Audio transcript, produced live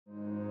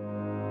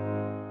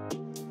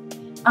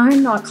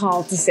I'm not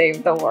called to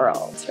save the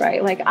world,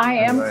 right? Like I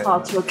am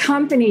called to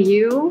accompany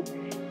you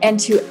and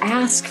to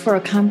ask for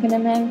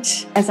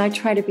accompaniment as I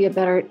try to be a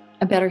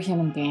better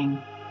human being.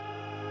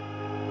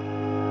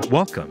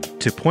 Welcome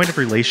to Point of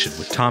Relation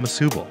with Thomas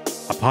Hübl,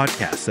 a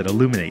podcast that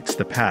illuminates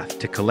the path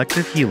to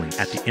collective healing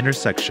at the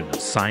intersection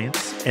of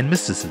science and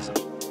mysticism.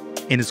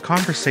 In his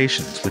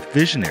conversations with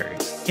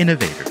visionaries,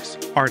 innovators,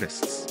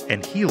 artists,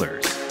 and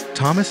healers,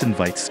 Thomas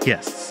invites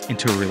guests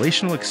into a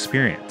relational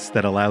experience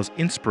that allows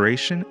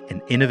inspiration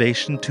and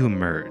innovation to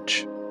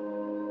emerge.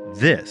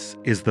 This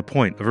is the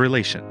Point of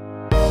Relation.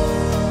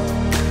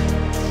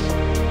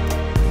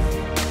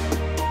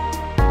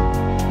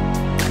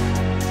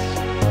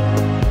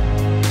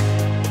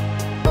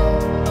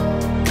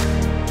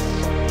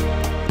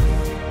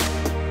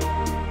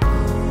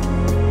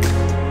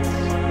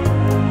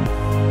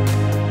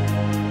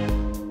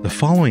 The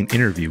following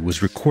interview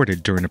was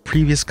recorded during a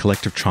previous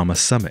Collective Trauma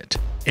Summit,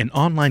 an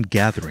online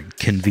gathering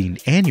convened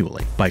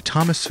annually by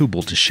Thomas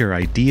Hübl to share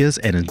ideas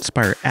and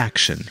inspire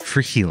action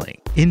for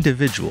healing,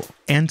 individual,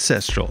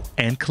 ancestral,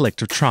 and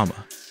collective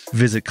trauma.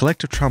 Visit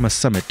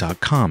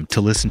collectivetraumasummit.com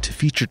to listen to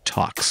featured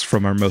talks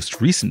from our most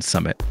recent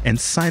summit and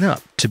sign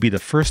up to be the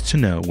first to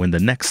know when the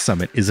next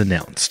summit is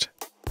announced.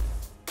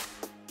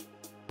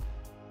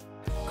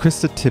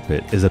 Krista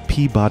Tippett is a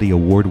Peabody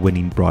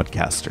Award-winning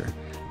broadcaster,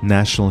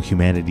 National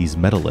Humanities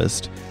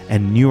Medalist,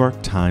 and New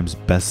York Times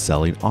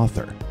best-selling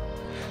author.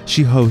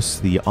 She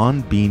hosts the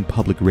On Being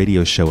public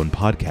radio show and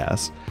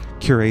podcast,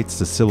 curates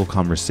the Civil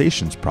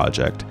Conversations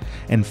Project,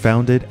 and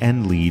founded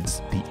and leads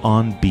the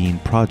On Being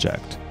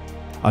Project,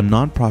 a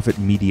nonprofit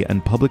media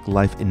and public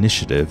life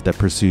initiative that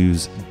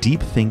pursues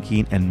deep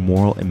thinking and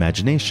moral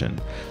imagination,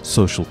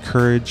 social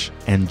courage,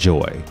 and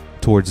joy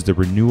towards the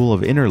renewal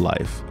of inner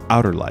life,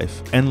 outer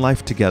life, and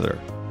life together.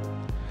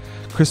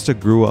 Krista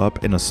grew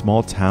up in a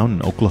small town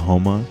in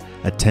Oklahoma,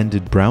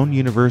 attended Brown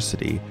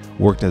University,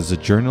 worked as a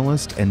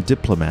journalist and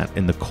diplomat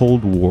in the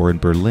Cold War in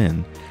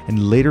Berlin,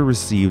 and later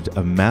received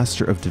a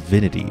Master of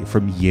Divinity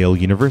from Yale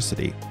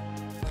University.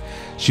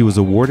 She was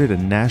awarded a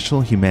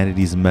National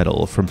Humanities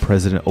Medal from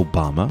President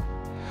Obama.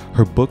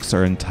 Her books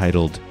are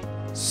entitled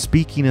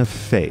Speaking of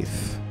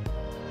Faith,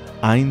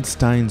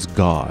 Einstein's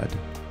God,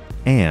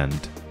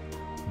 and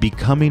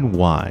Becoming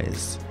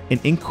Wise, an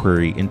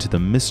inquiry into the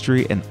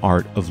mystery and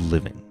art of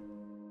living.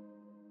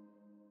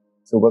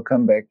 So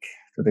welcome back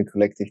to the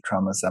Collective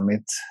Trauma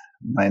Summit.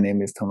 My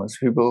name is Thomas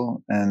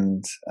Hübl,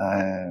 and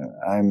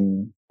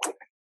I'm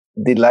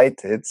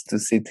delighted to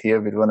sit here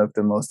with one of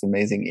the most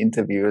amazing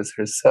interviewers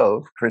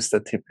herself, Krista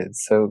Tippett.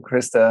 So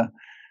Krista,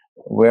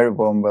 very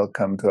warm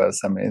welcome to our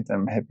summit.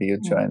 I'm happy you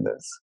joined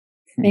us.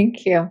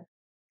 Thank you.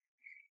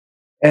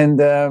 And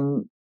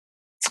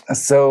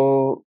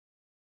so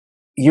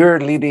you're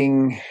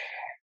leading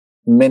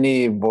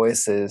many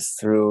voices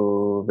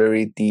through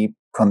very deep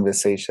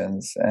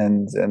conversations,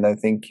 and I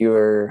think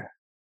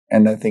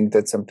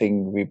that's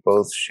something we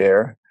both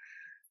share,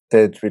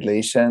 that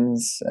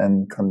relations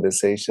and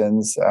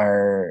conversations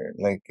are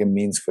like a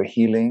means for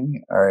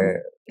healing,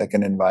 are like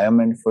an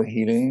environment for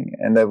healing.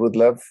 And I would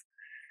love,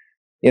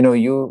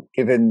 you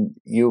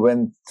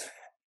went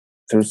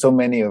through so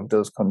many of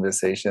those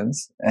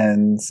conversations,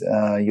 and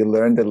you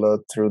learned a lot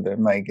through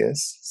them, I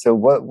guess. So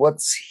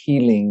what's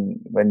healing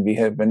when we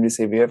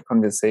say we have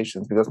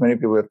conversations? Because many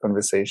people have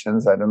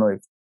conversations, I don't know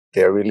if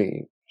they're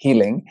really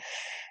healing.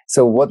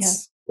 So what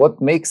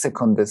makes a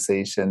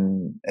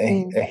conversation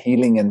a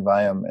healing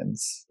environment?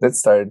 Let's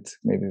start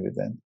maybe with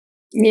that.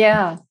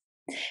 Yeah.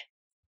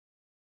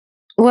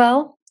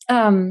 Well,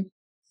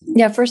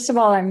 first of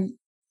all, I'm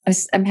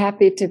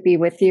happy to be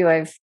with you.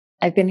 I've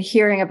been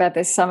hearing about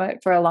this summit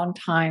for a long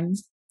time.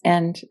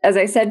 And as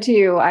I said to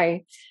you,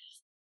 I'm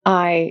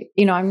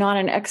not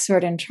an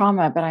expert in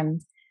trauma, but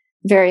I'm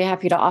very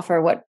happy to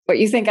offer what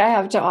you think I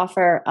have to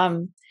offer.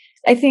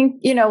 I think,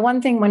 one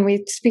thing when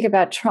we speak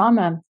about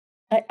trauma,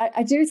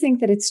 I do think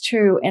that it's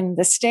true in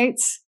the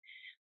States,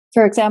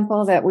 for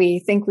example, that we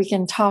think we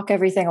can talk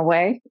everything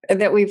away,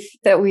 that we've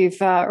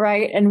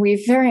right. And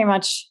we've very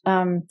much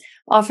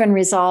often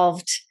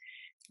resolve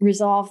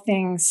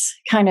things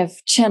kind of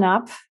chin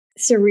up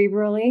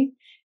cerebrally.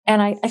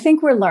 And I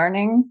think we're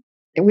learning,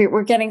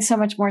 we're getting so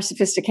much more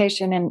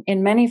sophistication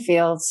in many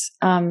fields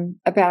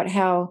about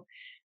how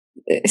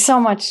so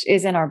much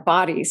is in our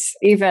bodies,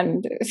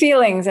 even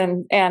feelings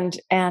and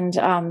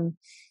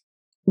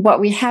what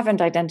we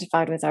haven't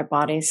identified with our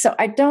bodies. So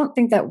I don't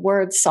think that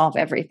words solve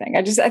everything.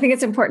 I think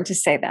it's important to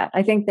say that.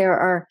 I think there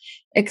are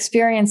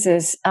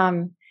experiences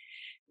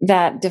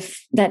that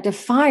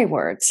defy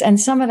words, and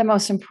some of the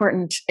most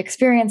important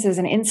experiences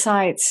and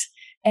insights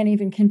and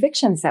even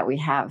convictions that we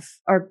have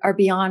are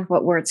beyond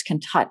what words can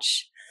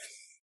touch.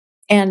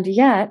 And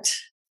yet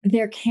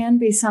there can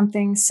be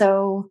something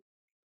so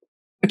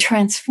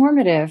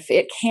transformative.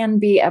 It can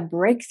be a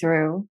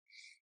breakthrough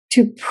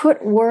to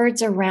put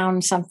words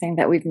around something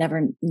that we've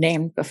never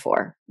named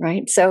before,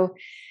 right? So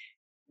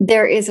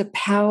there is a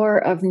power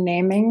of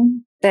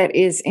naming that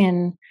is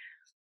in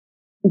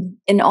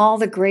all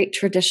the great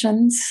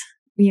traditions,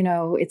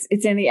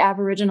 it's in the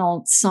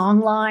Aboriginal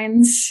song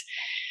lines.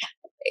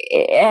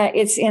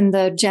 It's in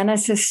the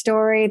Genesis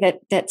story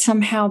that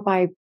somehow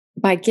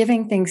by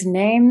giving things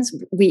names,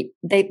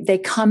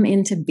 they come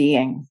into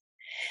being.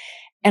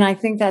 And I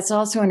think that's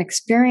also an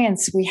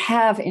experience we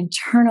have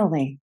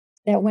internally,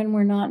 that when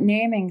we're not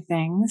naming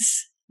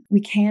things,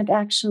 we can't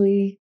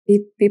actually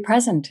be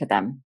present to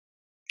them.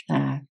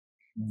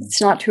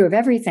 It's not true of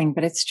everything,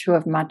 but it's true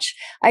of much.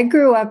 I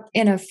grew up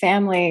in a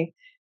family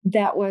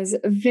that was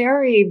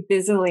very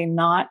busily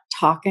not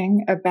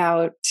talking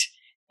about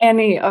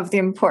any of the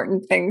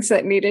important things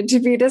that needed to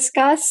be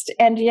discussed.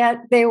 And yet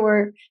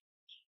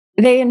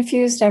they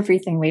infused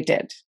everything we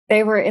did.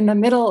 They were in the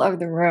middle of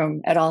the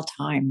room at all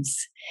times.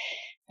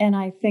 And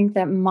I think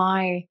that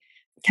my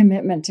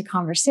commitment to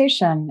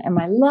conversation and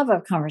my love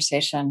of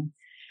conversation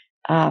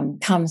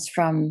comes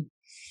from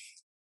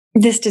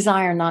this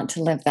desire not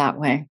to live that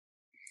way.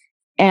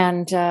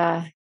 And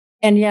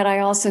yet I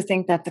also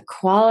think that the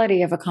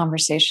quality of a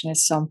conversation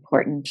is so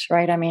important,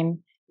 right? I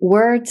mean,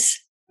 words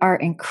are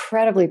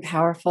incredibly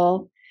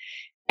powerful,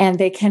 and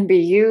they can be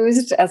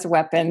used as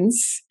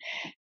weapons,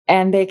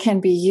 and they can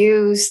be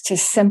used to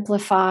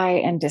simplify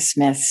and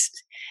dismiss.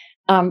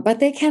 But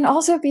they can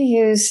also be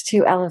used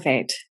to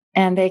elevate,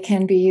 and they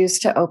can be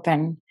used to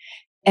open,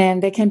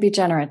 and they can be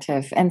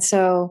generative. And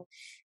so,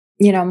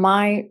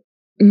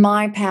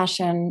 my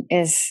passion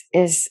is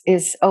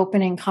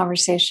opening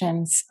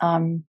conversations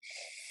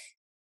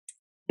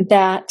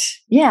that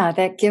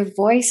give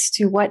voice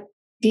to what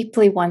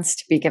deeply wants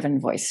to be given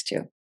voice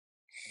to.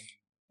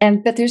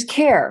 But there's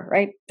care,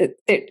 right?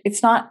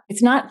 It's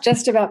not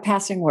just about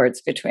passing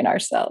words between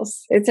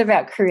ourselves. It's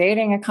about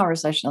creating a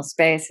conversational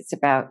space. It's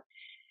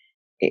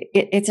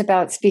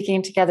about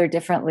speaking together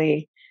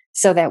differently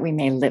so that we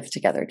may live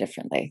together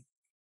differently.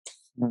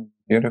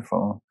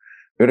 Beautiful.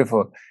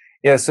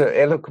 Yeah, so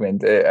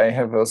eloquent. I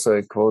have also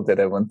a quote that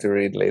I want to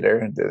read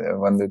later, the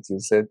one that you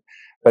said.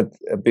 But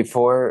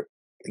before,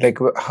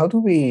 how do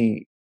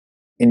we,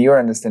 in your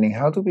understanding,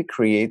 how do we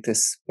create a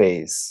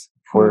space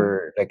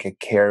for like a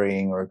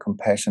caring or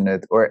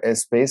compassionate, or a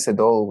space at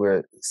all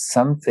where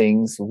some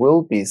things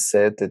will be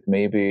said that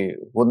maybe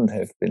wouldn't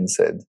have been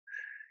said?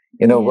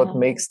 What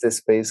makes the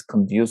space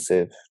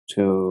conducive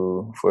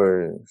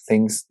for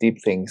deep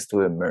things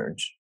to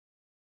emerge?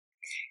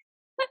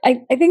 I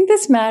think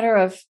this matter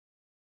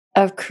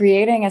of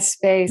creating a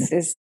space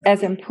is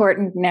as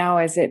important now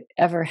as it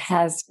ever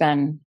has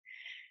been.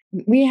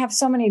 We have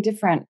so many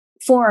different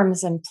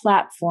forms and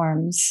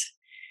platforms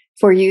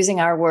for using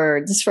our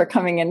words, for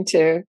coming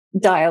into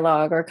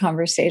dialogue or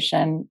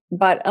conversation,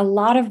 but a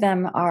lot of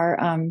them are,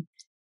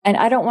 and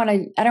I don't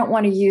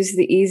want to use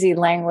the easy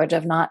language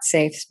of not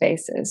safe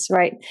spaces,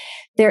 right?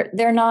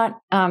 They're not.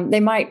 They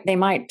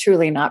might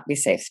truly not be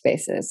safe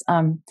spaces,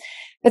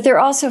 but they're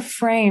also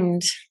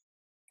framed.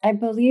 I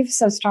believe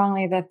so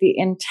strongly that the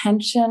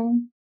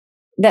intention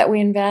that we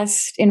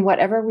invest in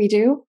whatever we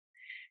do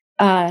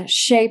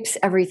shapes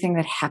everything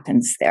that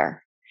happens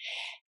there.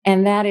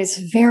 And that is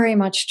very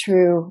much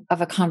true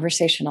of a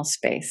conversational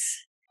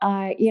space.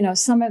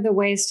 Some of the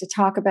ways to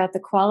talk about the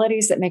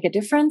qualities that make a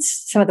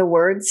difference, some of the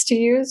words to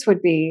use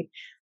would be,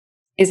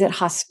 is it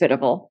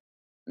hospitable?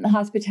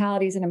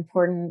 Hospitality is an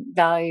important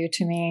value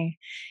to me.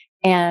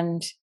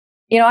 And,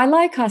 I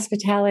like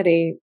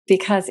hospitality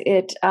because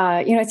it's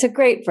a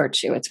great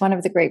virtue. It's one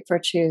of the great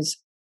virtues.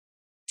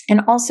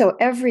 And also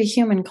every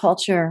human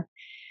cultures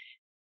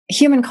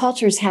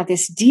have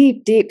this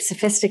deep, deep,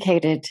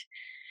 sophisticated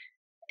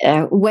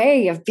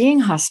way of being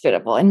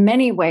hospitable, and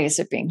many ways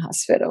of being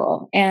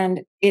hospitable.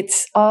 And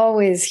it's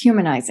always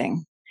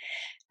humanizing.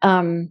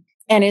 And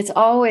it's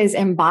always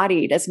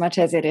embodied as much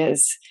as it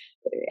is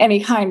any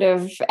kind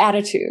of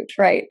attitude,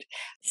 right?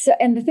 So,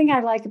 and the thing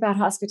I like about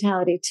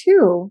hospitality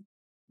too,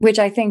 which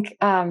I think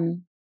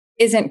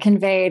isn't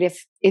conveyed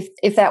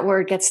if that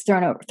word gets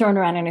thrown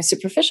around in a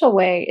superficial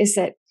way, is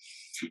that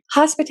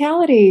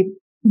hospitality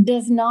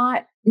does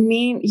not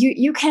mean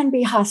you can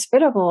be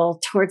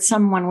hospitable towards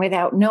someone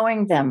without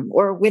knowing them,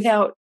 or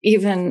without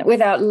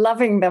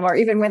loving them, or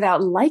even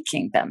without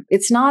liking them.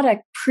 It's not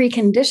a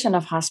precondition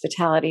of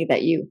hospitality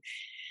that you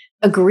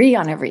agree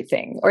on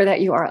everything or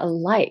that you are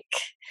alike.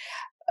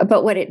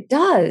 But what it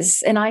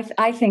does, and I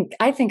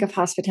think of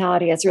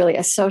hospitality as really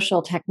a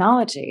social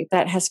technology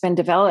that has been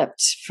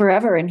developed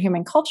forever in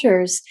human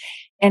cultures,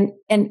 and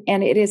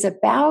it is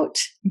about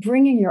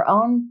bringing your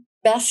own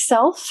best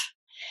self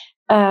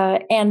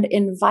and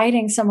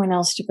inviting someone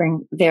else to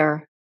bring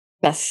their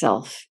best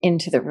self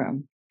into the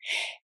room.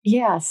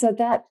 Yeah, so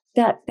that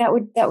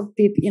would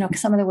be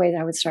some of the ways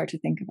I would start to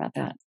think about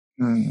that.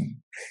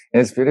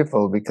 It's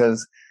beautiful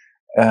because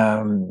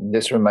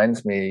this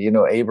reminds me,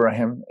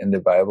 Abraham in the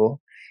Bible.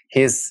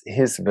 His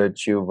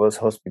virtue was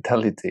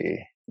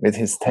hospitality, with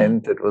his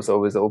tent that was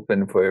always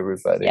open for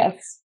everybody.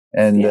 Yes.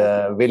 And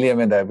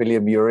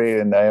William Ury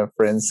and I are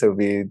friends, so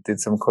we did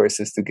some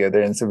courses together,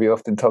 and so we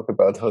often talk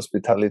about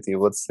hospitality.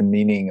 What's the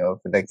meaning of,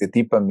 like, the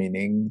deeper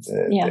meaning,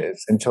 the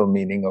essential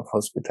meaning of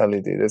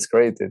hospitality? That's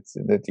great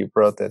that you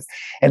brought that.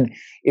 And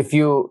if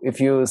you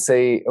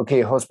say,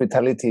 okay,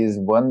 hospitality is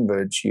one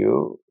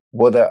virtue,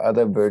 what are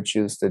other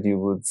virtues that you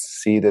would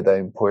see that are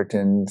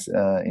important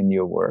in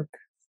your work?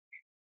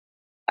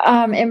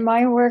 In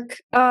my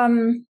work,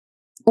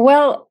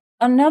 well,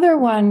 another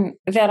one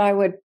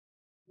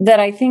that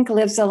I think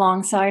lives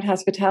alongside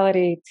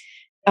hospitality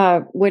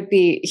would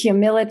be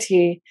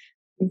humility.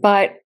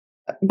 But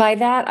by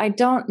that, I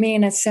don't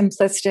mean a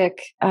simplistic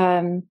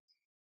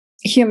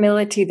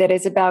humility that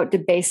is about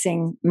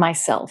debasing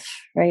myself,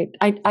 right?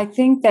 I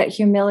think that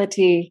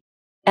humility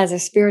as a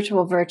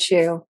spiritual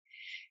virtue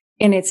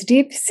in its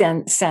deep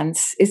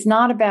sense is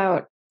not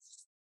about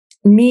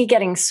me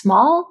getting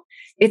small.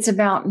 It's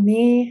about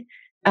me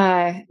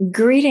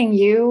greeting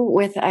you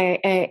with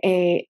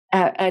a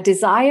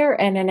desire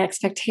and an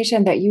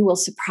expectation that you will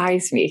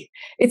surprise me.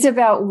 It's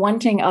about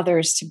wanting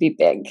others to be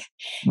big.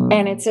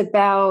 And it's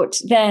about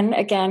then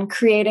again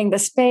creating the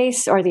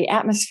space or the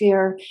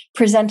atmosphere,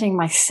 presenting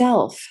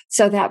myself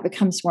so that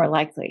becomes more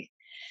likely.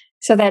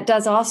 So that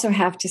does also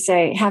have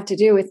to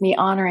do with me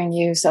honoring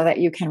you so that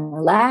you can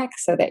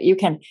relax, so that you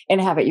can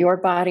inhabit your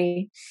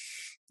body.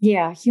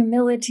 Yeah,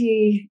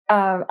 humility.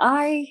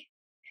 I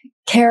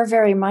care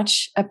very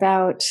much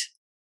about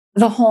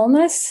the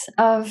wholeness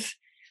of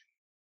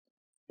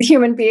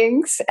human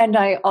beings. And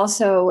I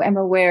also am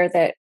aware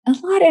that a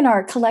lot in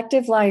our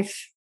collective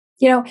life,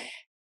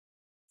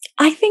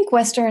 I think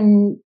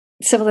Western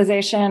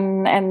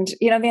civilization and,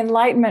 the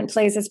Enlightenment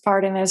plays its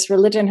part in this.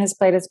 Religion has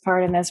played its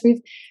part in this.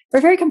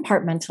 We're very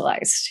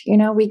compartmentalized.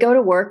 We go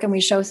to work and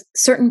we show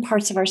certain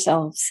parts of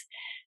ourselves.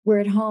 We're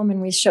at home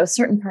and we show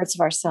certain parts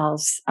of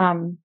ourselves.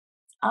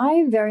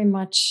 I very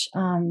much,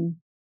 I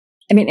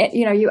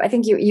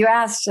think you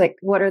asked, like,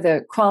 what are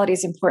the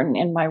qualities important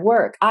in my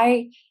work?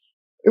 I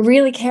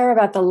really care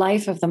about the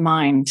life of the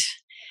mind,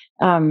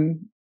 and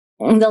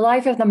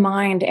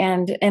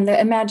the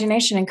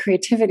imagination and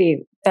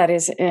creativity that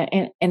is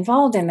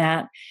involved in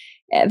that.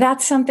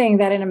 That's something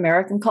that in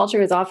American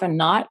culture is often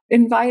not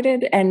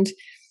invited. And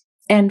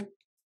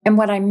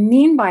what I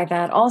mean by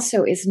that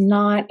also is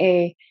not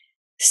a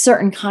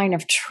certain kind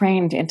of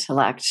trained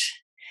intellect.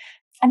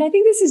 And I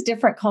think this is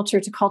different culture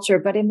to culture,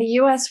 but in the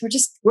US,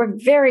 we're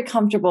very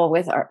comfortable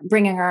with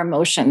bringing our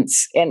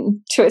emotions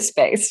into a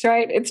space,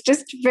 right? It's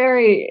just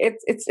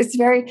it's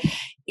very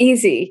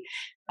easy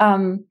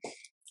and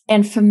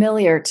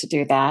familiar to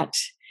do that.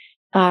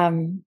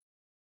 And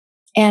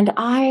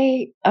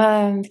I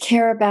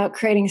care about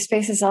creating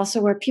spaces also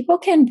where people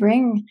can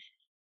bring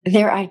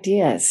their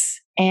ideas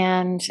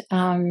and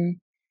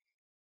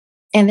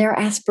their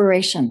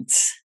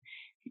aspirations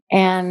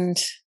and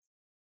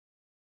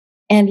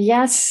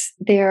yes,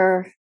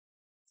 their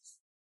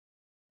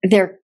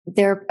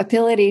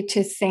ability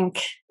to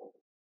think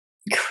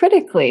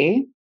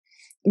critically,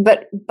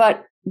 but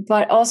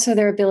also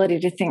their ability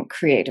to think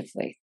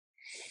creatively.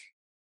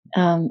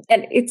 And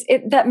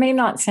that may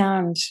not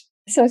sound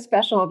so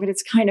special, but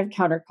it's kind of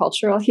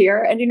countercultural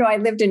here. And I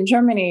lived in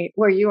Germany,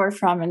 where you are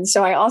from, and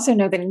so I also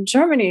know that in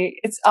Germany,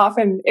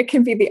 it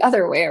can be the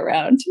other way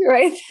around,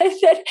 right?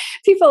 That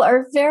people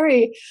are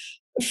very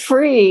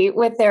free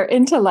with their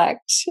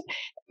intellect.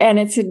 And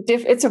it's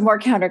a more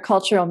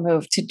countercultural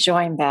move to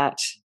join that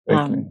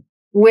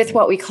with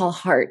what we call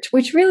heart,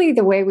 which really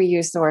the way we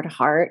use the word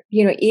heart,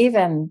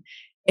 even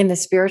in the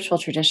spiritual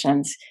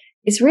traditions,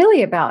 is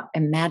really about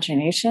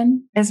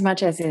imagination as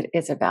much as it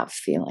is about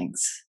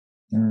feelings.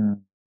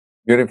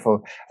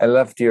 Beautiful. I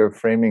loved your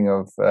framing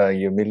of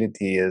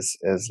humility as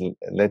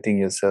letting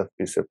yourself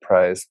be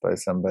surprised by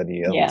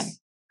somebody else. Yeah.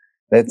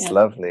 That's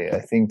lovely. I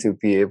think to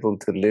be able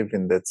to live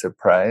in that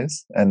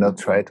surprise and not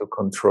try to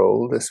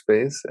control the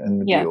space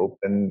and be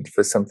open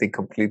for something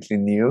completely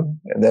new.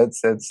 And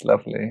that's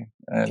lovely.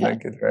 I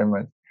like it very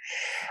much.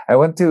 I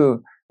want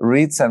to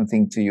read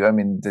something to you.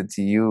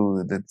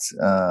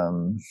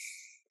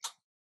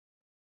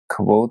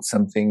 Quote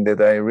something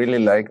that I really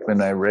liked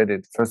when I read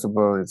it. First of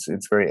all,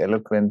 it's very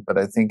eloquent, but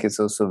I think it's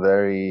also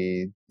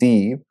very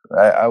deep.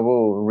 I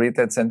will read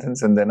that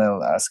sentence and then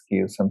I'll ask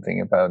you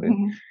something about it.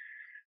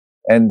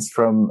 And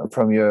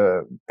from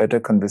your Better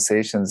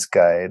Conversations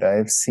guide,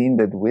 I've seen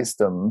that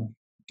wisdom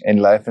in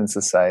life and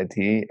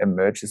society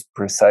emerges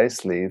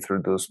precisely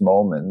through those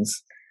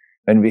moments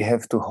when we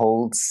have to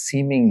hold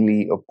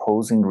seemingly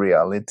opposing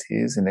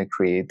realities in a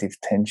creative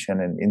tension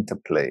and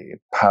interplay,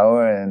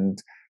 power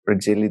and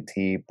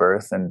fragility,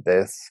 birth and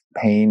death,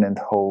 pain and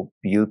hope,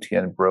 beauty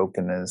and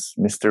brokenness,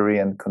 mystery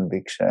and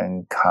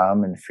conviction,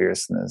 calm and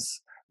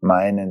fierceness,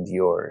 mine and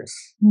yours.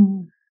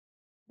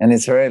 And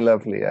it's very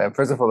lovely.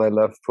 First of all, I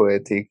love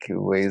poetic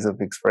ways of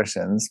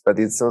expressions, but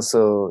it's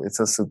also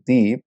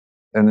deep.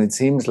 And it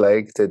seems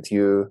like that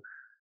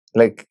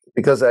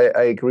because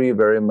I agree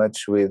very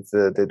much with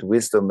that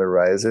wisdom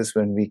arises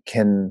when we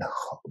can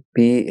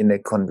be in a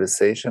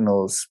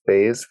conversational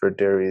space where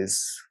there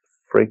is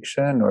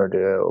friction or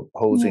the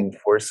opposing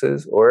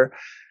forces, or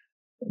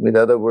with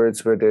other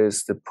words, where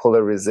there's the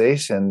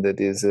polarization that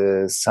is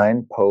a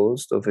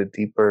signpost of a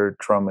deeper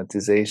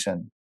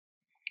traumatization.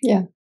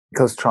 Yeah.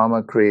 Because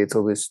trauma creates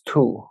always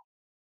two.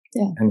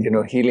 Yeah.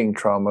 And, healing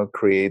trauma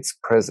creates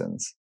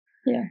presence.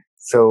 Yeah.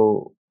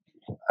 So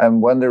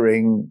I'm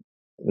wondering,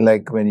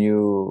 like, when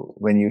you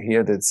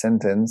hear that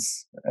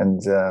sentence,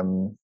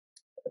 and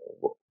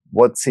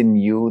what's in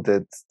you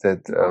that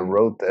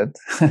wrote that?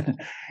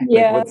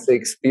 Like, what's the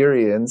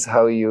experience,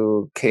 how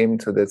you came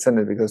to that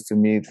sentence? Because to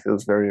me, it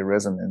feels very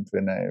resonant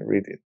when I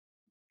read it.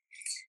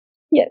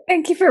 Yeah,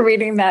 thank you for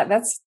reading that.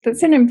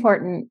 That's an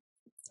important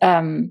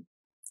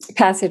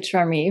passage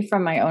for me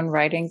from my own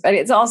writing, but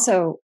it's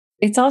also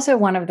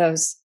one of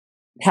those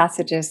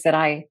passages that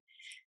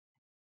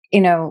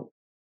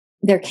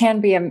there can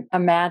be a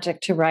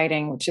magic to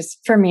writing, which is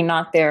for me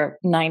not there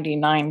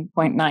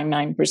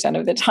 99.99%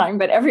 of the time,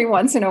 but every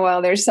once in a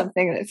while there's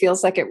something that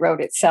feels like it wrote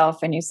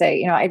itself, and you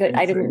say, I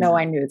didn't know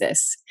I knew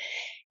this,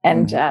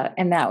 and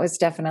that was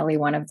definitely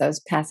one of those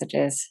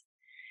passages.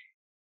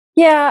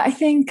 Yeah, I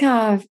think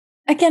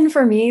again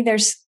for me,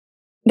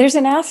 there's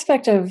an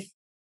aspect of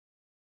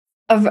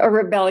a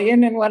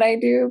rebellion in what I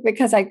do,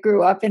 because I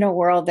grew up in a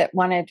world that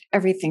wanted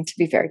everything to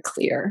be very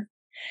clear.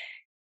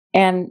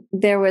 And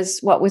there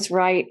was what was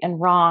right and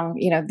wrong,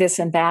 this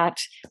and that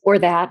or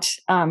that.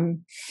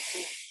 And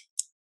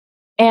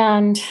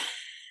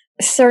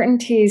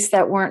certainties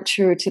that weren't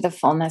true to the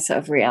fullness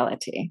of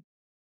reality.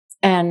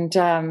 And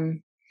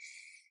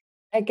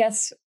I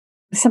guess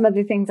some of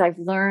the things I've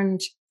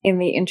learned in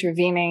the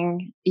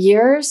intervening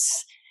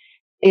years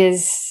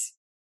is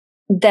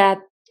that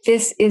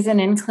this is an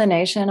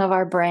inclination of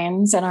our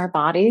brains and our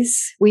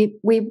bodies. We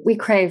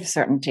crave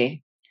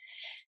certainty.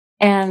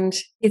 And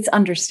it's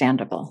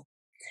understandable.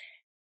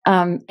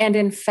 And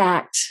in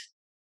fact,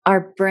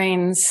 our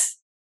brains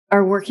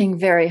are working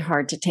very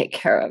hard to take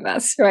care of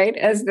us, right?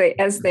 As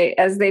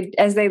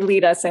they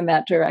lead us in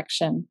that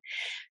direction.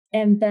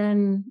 And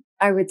then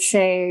I would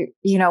say,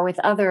 with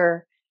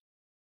other,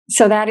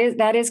 so that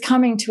is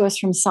coming to us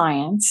from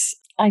science.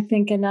 I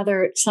think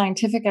another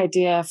scientific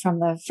idea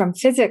from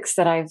physics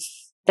that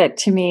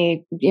to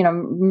me,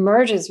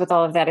 merges with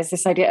all of that is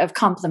this idea of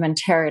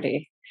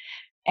complementarity.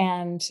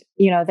 And,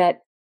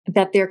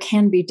 that there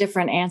can be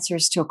different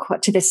answers to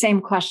the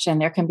same question.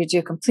 There can be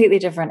two completely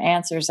different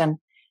answers. And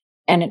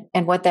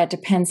what that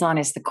depends on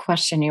is the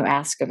question you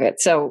ask of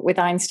it. So with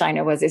Einstein,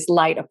 it was, is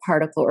light a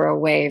particle or a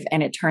wave?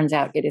 And it turns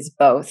out it is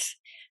both.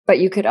 But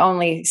you could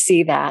only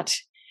see that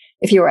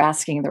if you were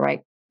asking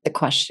the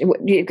question.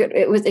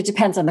 It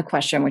depends on the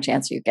question, which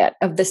answer you get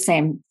of the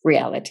same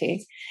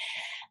reality.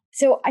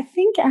 So I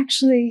think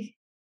actually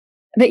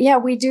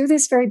that, we do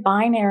this very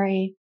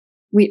binary.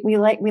 We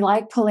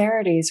like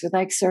polarities, we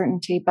like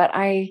certainty, but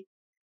I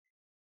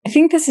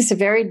think this is a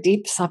very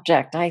deep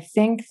subject. I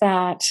think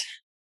that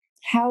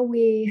how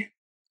we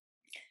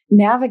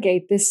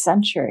navigate this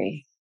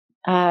century,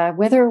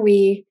 whether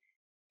we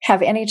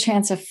have any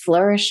chance of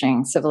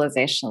flourishing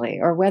civilizationally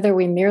or whether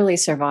we merely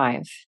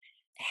survive,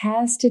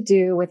 has to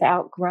do with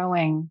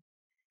outgrowing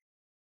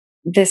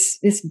this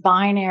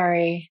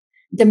binary,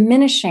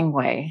 diminishing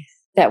way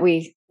that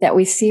we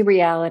see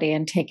reality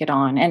and take it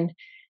on. And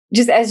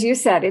just as you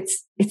said,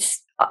 it's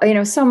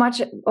so much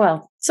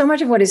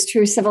of what is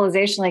true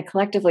civilizationally,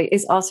 collectively,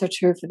 is also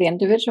true for the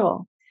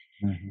individual.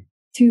 Mm-hmm.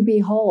 To be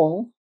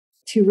whole,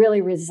 to really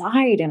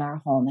reside in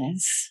our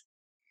wholeness,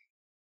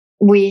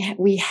 we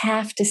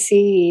have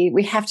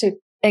to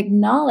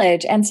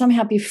acknowledge and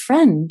somehow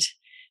befriend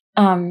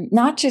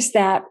not just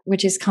that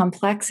which is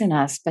complex in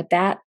us, but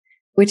that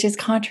which is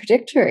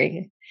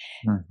contradictory.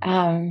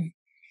 Mm-hmm.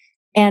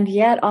 And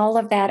yet all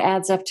of that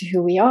adds up to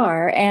who we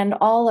are. And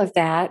all of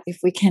that, if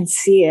we can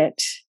see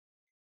it,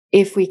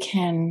 if we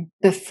can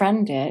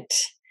befriend it,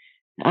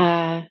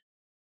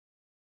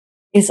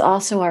 is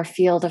also our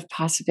field of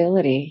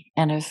possibility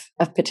and of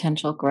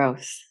potential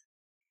growth.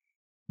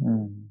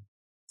 Mm.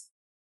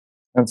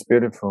 That's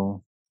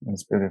beautiful.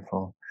 That's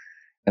beautiful.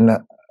 And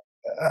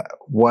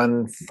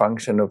one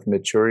function of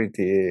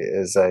maturity,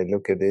 as I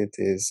look at it,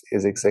 is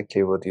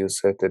exactly what you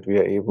said, that we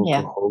are able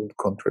to hold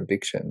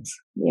contradictions.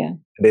 Yeah.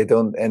 They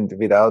don't end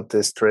without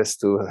the stress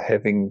to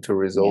having to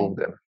resolve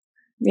them.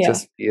 Yeah.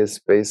 Just be a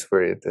space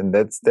for it. And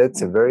that's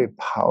a very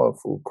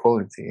powerful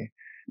quality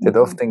that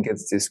often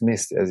gets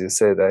dismissed. As you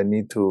said, I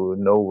need to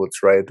know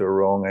what's right or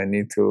wrong. I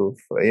need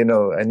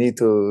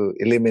to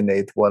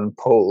eliminate one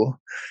pole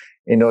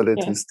in order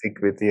to stick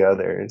with the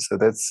other. So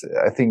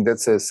I think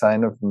that's a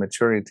sign of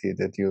maturity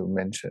that you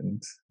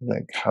mentioned,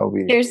 like how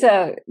we... I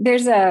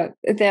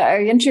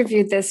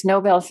interviewed this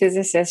Nobel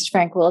physicist,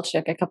 Frank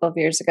Wilczek, a couple of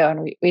years ago, and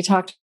we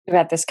talked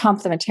about this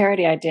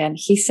complementarity idea. And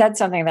he said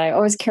something that I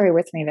always carry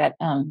with me, that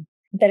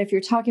if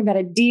you're talking about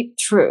a deep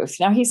truth,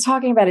 now he's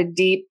talking about a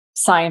deep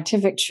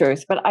scientific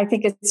truth, but I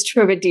think it's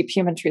true of a deep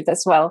human truth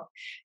as well.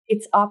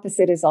 Its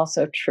opposite is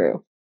also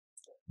true.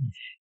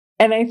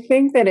 And I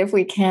think that if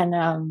we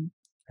can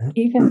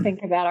even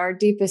think about our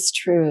deepest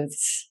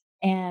truths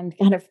and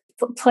kind of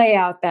play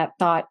out that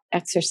thought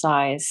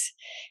exercise,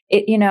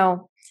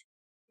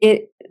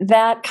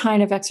 that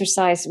kind of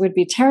exercise would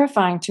be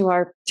terrifying to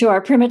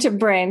our primitive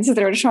brains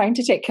that are trying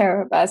to take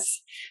care of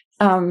us.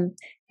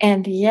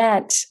 And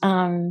yet,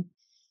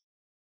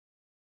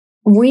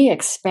 we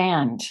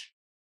expand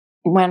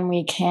when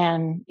we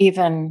can,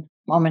 even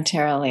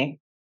momentarily,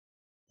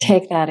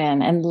 take that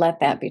in and let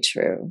that be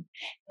true.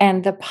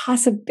 And the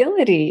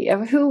possibility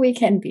of who we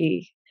can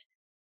be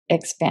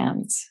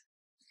expands.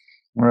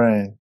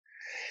 Right.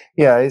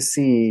 Yeah, I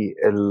see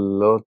a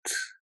lot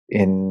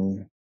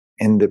in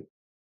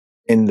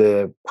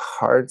the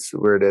parts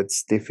where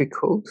that's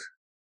difficult,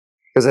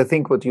 because I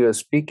think what you are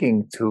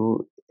speaking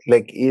to,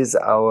 like, is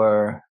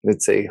our,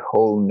 let's say,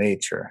 whole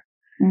nature.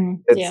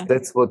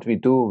 That's what we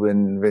do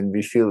when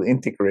we feel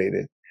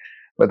integrated.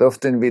 But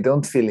often we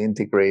don't feel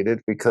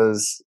integrated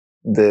because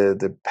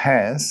the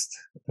past,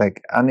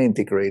 like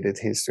unintegrated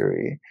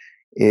history,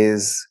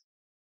 is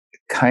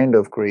kind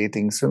of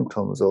creating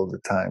symptoms all the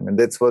time. And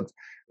that's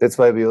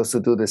why we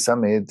also do the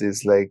summit,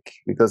 is like,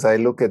 because I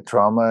look at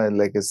trauma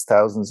like it's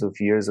thousands of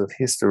years of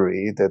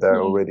history that are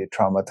already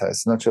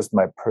traumatized. Not just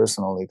my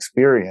personal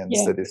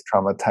experience that is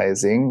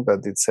traumatizing, but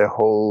it's a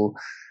whole,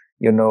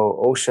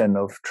 ocean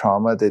of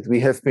trauma that we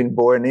have been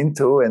born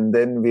into, and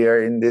then we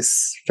are in these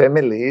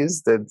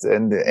families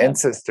and the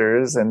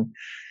ancestors, and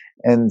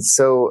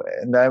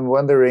I'm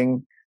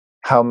wondering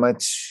how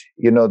much,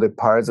 the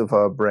parts of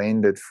our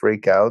brain that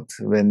freak out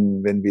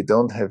when we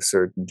don't have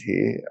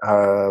certainty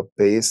are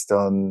based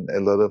on a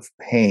lot of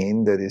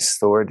pain that is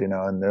stored in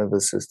our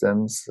nervous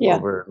systems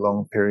over a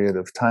long period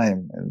of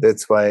time. And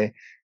that's why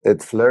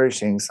that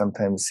flourishing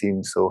sometimes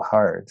seems so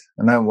hard.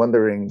 And I'm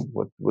wondering,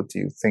 what do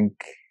you think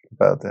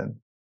about that?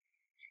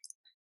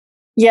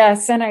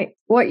 Yes, and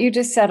what you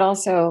just said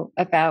also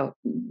about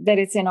that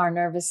it's in our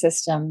nervous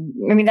system.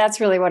 I mean, that's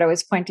really what I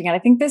was pointing at. I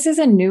think this is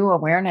a new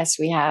awareness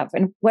we have,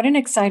 and what an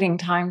exciting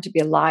time to be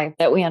alive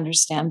that we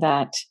understand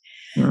that.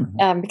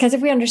 Mm-hmm. Because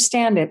if we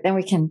understand it, then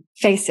we can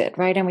face it,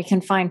 right? And we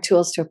can find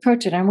tools to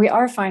approach it, and we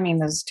are finding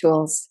those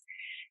tools.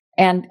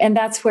 And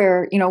that's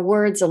where,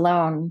 words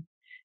alone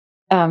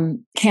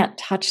can't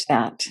touch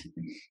that,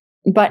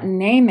 but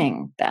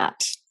naming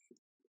that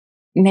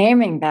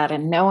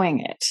and knowing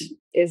it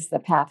is the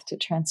path to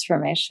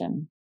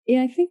transformation.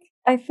 Yeah,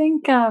 I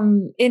think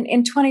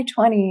in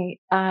 2020,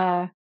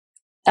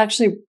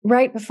 actually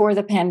right before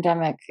the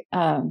pandemic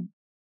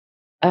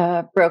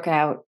broke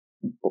out,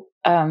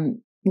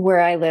 where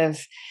I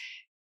live,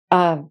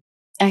 I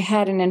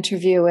had an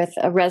interview with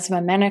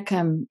Resmaa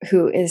Menakem,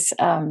 who is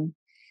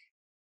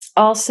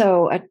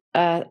also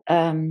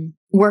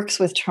works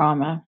with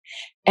trauma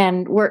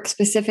and works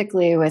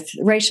specifically with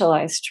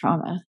racialized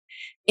trauma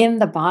in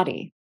the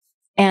body.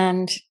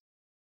 And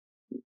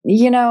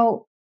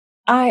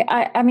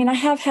I mean, I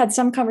have had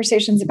some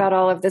conversations about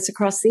all of this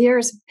across the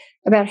years,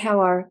 about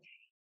how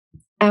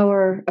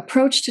our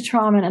approach to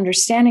trauma and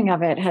understanding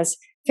of it has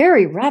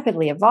very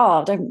rapidly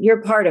evolved.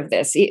 You're part of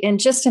this in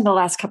the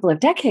last couple of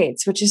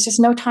decades, which is just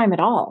no time at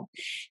all.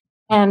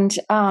 And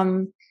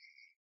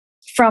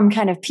from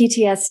kind of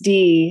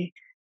PTSD,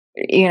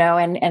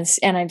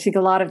 and I think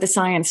a lot of the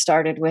science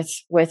started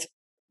with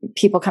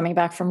people coming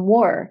back from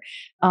war.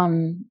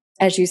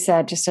 As you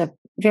said, just a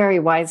very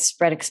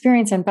widespread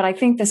experience. But I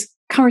think this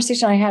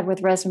conversation I had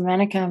with Resmaa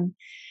Menakem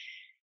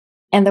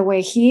and the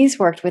way he's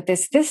worked with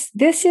this is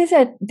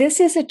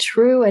a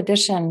true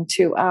addition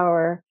to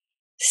our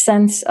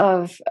sense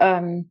of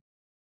our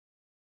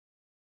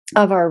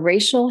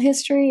racial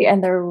history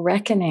and the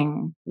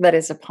reckoning that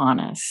is upon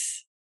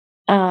us.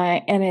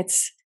 And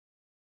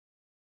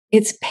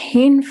it's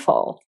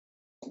painful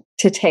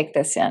to take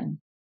this in,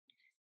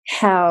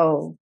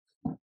 how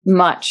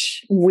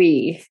much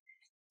we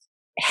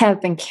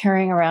have been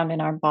carrying around in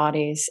our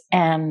bodies,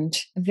 and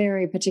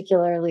very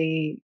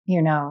particularly,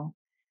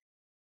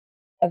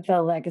 of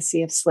the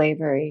legacy of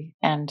slavery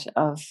and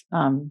of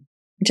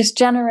just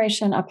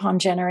generation upon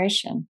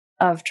generation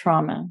of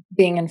trauma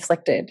being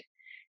inflicted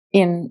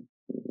in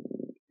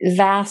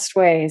vast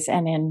ways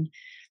and in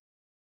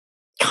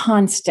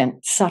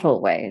constant,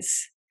 subtle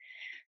ways.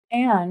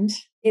 And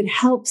it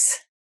helps,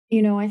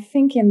 I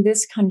think in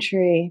this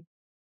country,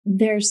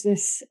 there's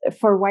this,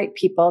 for white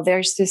people,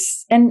 there's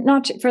this, and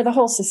not for the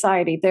whole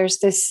society, there's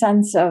this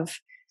sense of,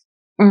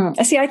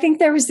 I think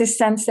there was this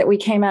sense that we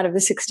came out of the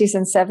 60s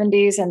and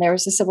 70s and there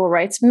was a civil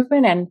rights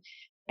movement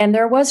and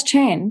there was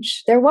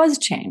change.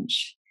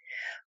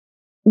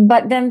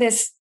 But then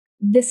this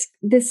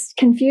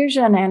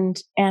confusion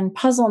and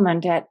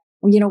puzzlement at,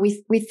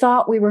 we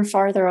thought we were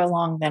farther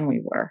along than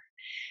we were.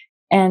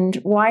 And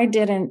why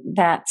didn't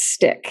that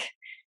stick?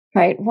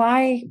 Right?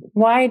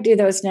 Why do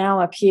those now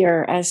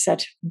appear as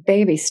such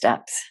baby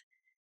steps?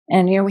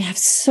 And, we have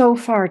so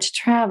far to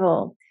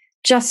travel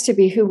just to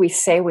be who we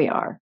say we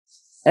are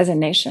as a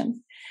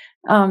nation.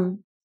 And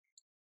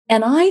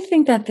I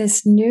think that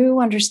this new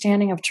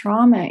understanding of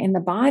trauma in the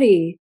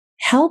body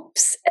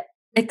helps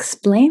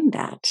explain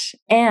that.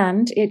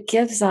 And it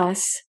gives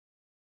us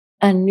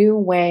a new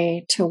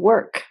way to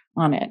work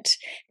on it.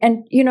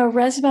 And,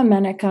 Resmaa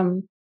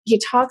Menakem, he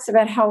talks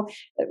about how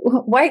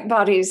white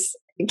bodies,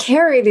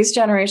 carry these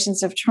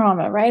generations of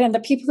trauma, right? And the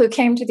people who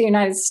came to the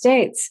United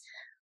States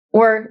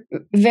were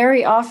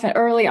very often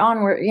early on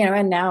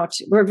and now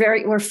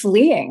we're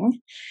fleeing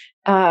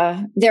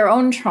their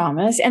own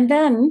traumas. And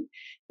then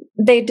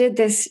they did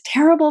this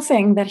terrible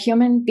thing that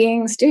human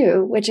beings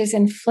do, which is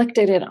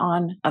inflicted it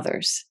on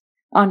others,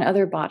 on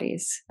other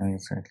bodies.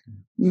 Exactly.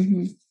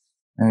 Mm-hmm.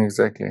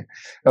 Exactly.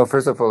 No,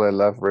 first of all, I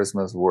love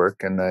Resma's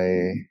work, and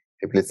I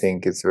deeply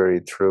think it's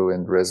very true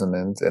and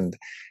resonant. And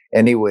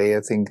anyway,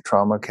 I think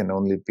trauma can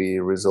only be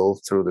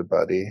resolved through the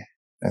body.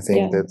 I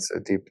think that's a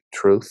deep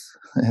truth,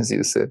 as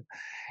you said.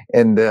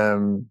 And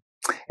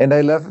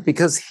I love,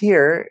 because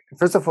here,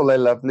 first of all, I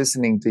love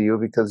listening to you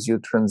because you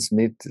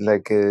transmit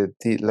like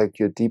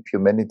your deep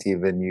humanity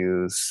when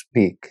you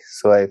speak.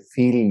 So I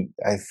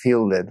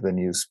feel that when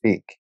you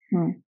speak.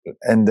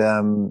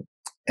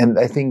 And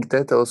I think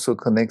that also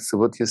connects to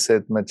what you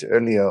said much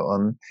earlier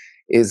on,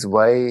 is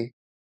why,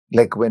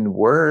 like, when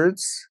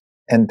words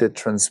and the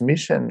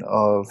transmission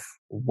of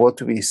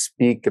what we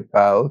speak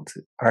about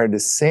are the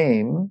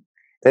same,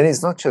 then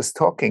it's not just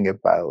talking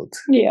about,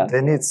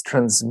 then it's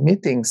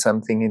transmitting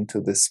something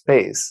into the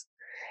space.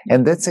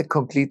 And that's a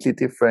completely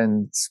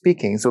different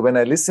speaking. So when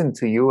I listened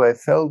to you, I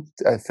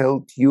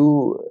felt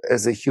you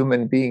as a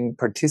human being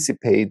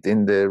participate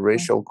in the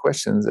racial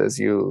questions as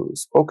you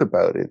spoke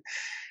about it.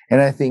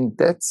 And I think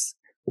that's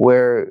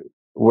where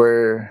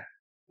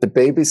the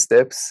baby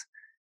steps,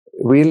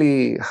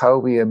 really how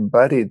we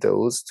embody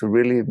those to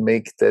really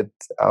make that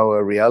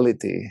our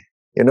reality.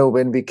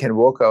 When we can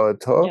walk our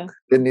talk,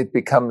 then it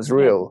becomes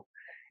real.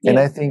 And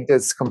I think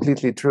that's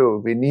completely true.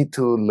 We need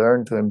to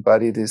learn to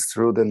embody this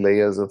through the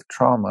layers of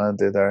trauma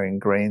that are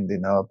ingrained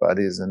in our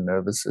bodies and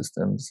nervous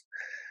systems.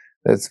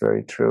 That's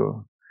very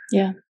true.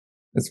 Yeah.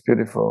 That's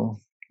beautiful.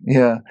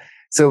 Yeah.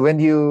 So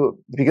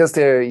because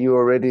you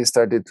already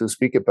started to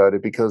speak about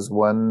it, because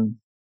one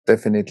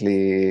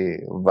definitely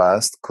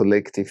vast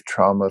collective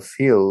trauma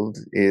field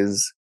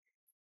is,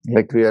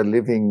 like, we are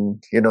living,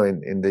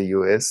 in the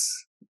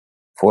US,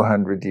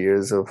 400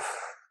 years of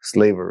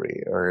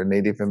slavery or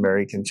Native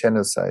American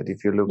genocide.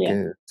 If you look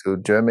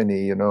into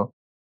Germany,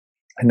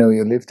 I know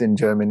you lived in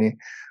Germany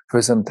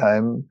for some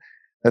time,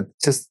 but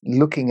just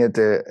looking at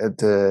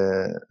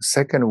the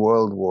Second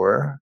World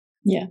War,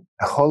 a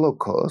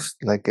Holocaust,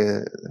 like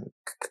a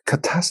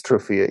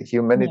catastrophe, a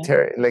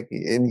humanitarian, like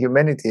in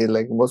humanity,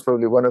 like most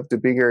probably one of the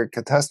bigger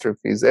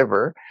catastrophes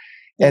ever.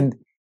 And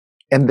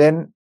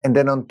then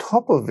on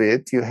top of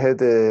it, you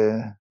had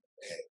a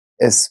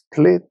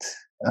split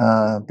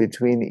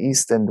between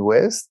East and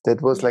West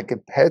that was like a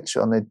patch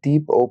on a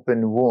deep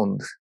open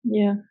wound.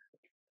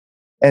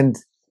 And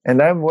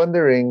I'm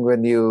wondering,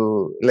 when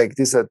you, like,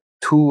 these are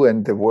two,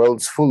 and the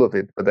world's full of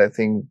it, but I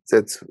think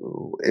that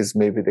is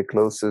maybe the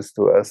closest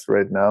to us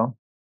right now.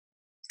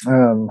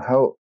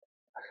 How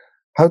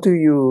do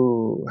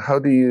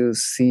you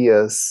see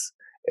us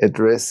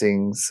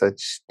addressing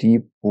such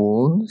deep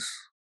wounds?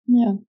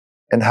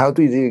 And how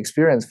did you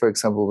experience, for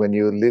example, when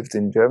you lived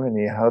in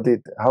Germany, how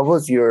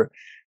was your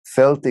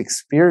felt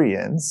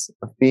experience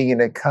of being in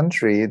a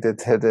country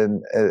that had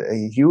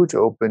a huge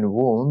open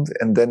wound,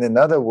 and then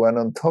another one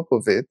on top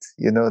of it,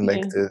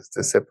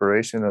 the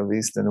separation of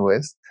East and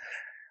West?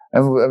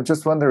 I'm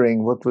just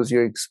wondering, what was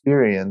your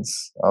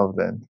experience of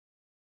that?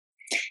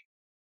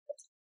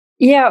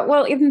 Yeah,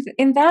 well,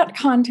 in that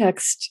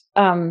context,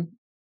 in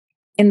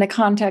the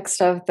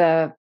context of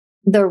the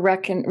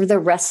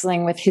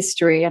wrestling with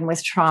history and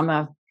with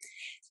trauma,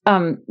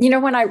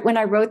 when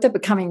I wrote the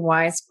Becoming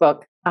Wise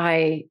book,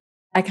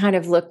 I kind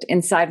of looked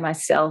inside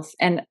myself,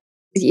 and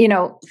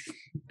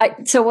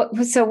so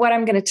what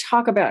I'm going to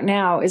talk about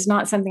now is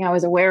not something I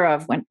was aware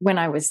of when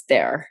I was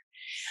there,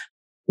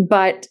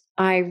 but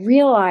I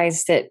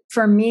realized that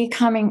for me,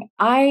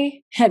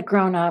 I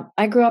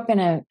grew up in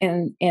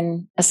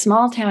a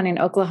small town in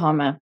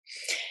Oklahoma,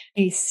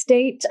 a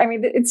state. I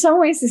mean, in some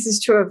ways, this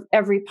is true of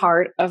every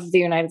part of the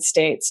United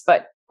States,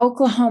 but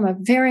Oklahoma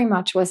very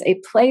much was a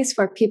place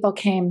where people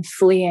came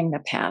fleeing the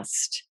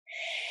past.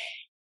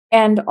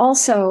 And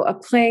also a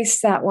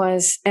place that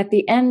was at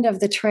the end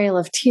of the Trail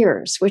of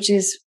Tears,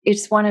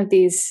 it's one of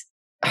these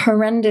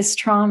horrendous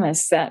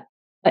traumas that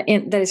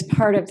is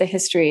part of the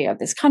history of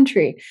this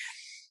country.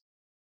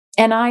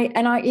 And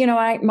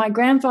my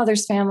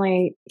grandfather's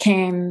family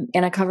came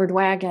in a covered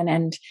wagon,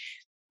 and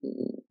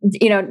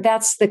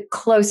that's the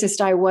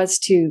closest I was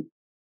to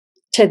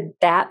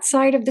that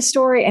side of the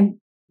story. And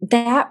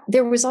that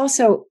there was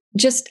also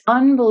just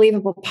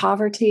unbelievable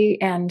poverty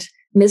and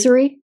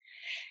misery.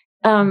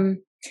 And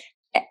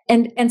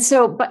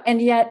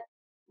yet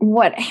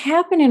what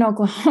happened in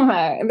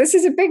Oklahoma, this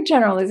is a big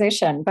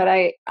generalization, but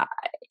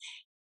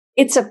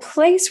it's a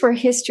place where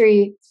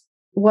history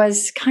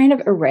was kind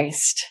of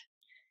erased.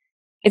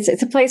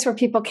 It's a place where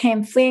people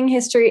came fleeing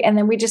history, and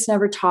then we just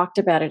never talked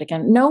about it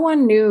again. No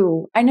one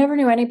knew. I never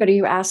knew anybody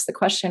who asked the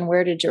question,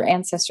 where did your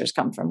ancestors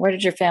come from? Where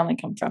did your family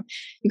come from?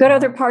 You go to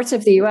other parts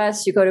of the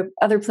US, you go to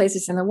other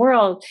places in the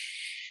world.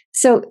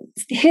 So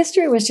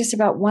history was just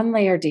about one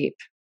layer deep.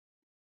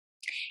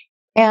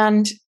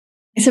 And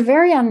it's a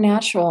very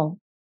unnatural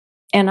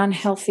and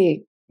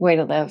unhealthy way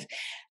to live.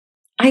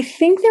 I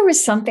think there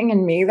was something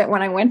in me that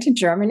when I went to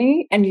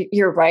Germany, and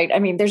you're right, I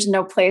mean, there's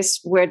no place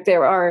where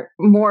there are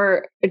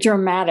more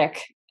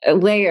dramatic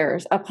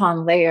layers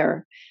upon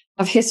layer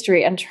of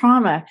history and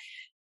trauma.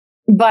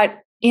 But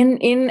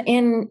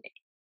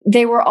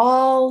they were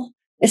all,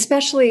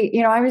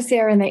 especially, I was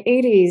there in the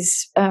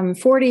 80s,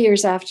 40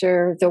 years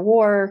after the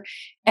war,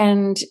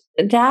 and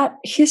that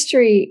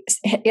history,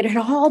 it had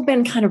all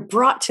been kind of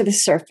brought to the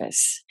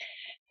surface.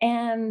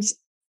 And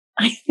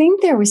I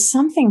think there was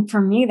something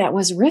for me that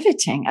was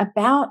riveting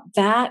about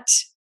that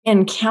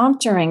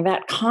encountering,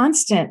 that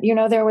constant,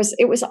 there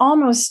was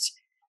almost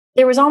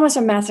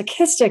a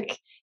masochistic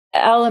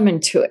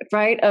element to it,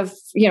 right? Of,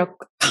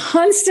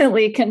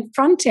 constantly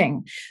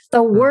confronting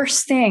the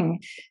worst thing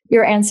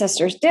your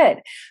ancestors did.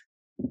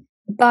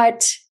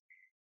 But,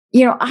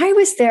 I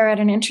was there at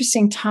an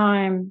interesting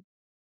time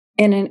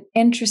so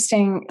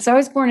I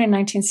was born in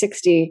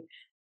 1960.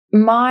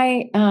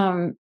 My,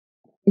 can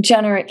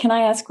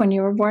I ask when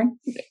you were born?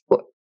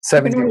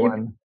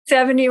 71.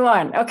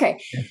 71. Okay.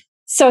 Yeah.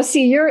 So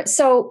see,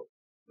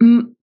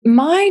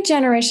 my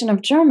generation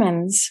of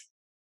Germans,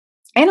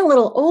 and a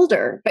little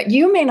older, but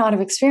you may not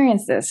have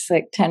experienced this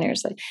like 10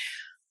 years later.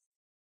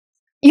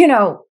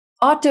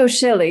 Otto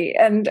Schilly,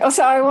 and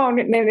also I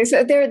won't name this.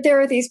 There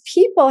are these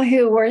people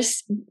who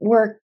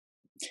were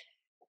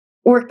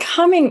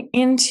coming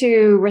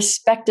into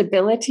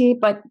respectability,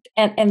 but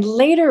and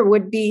later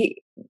would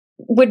be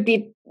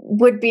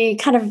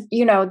kind of,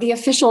 the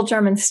official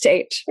German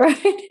state,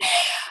 right?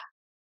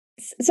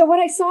 So what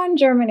I saw in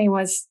Germany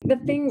was the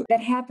thing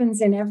that happens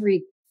in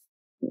every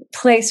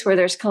place where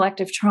there's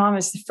collective trauma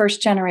is the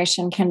first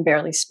generation can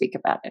barely speak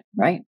about it,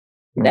 right?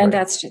 And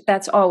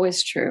that's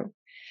always true.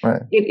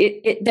 Right.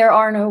 There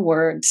are no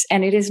words,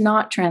 and it is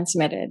not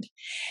transmitted.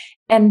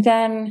 And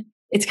then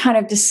it's kind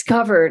of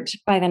discovered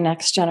by the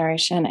next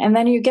generation. And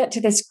then you get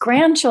to this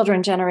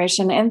grandchildren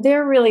generation, and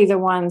they're really the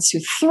ones who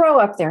throw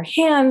up their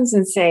hands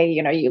and say,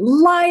 you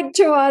lied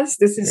to us.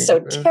 This is so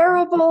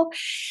terrible.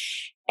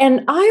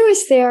 And I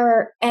was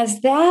there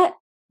as that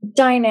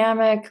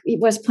dynamic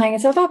was playing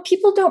itself out.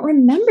 People don't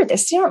remember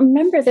this. They don't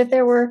remember that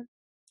there were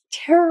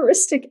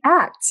terroristic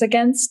acts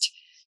against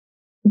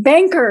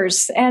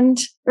bankers, and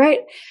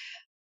right.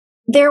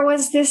 There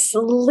was this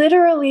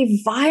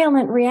literally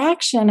violent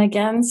reaction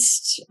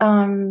against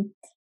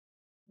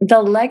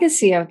the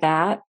legacy of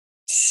that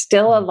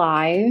still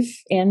alive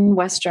in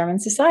West German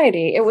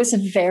society. It was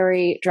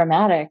very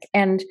dramatic.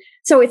 And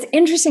so it's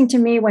interesting to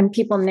me when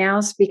people now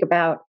speak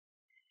about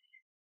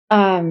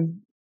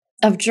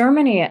of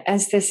Germany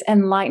as this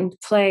enlightened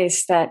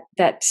place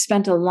that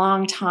spent a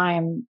long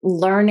time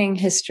learning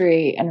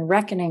history and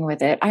reckoning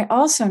with it. I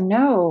also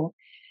know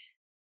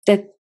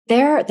that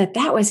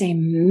that was a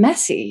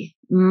messy,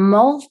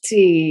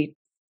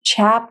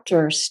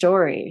 multi-chapter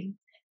story,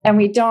 and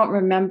we don't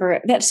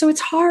remember that. So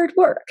it's hard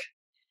work.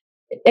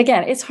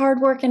 Again, it's hard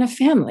work in a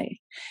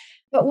family.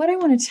 But what I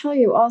want to tell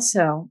you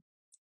also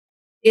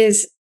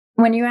is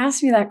when you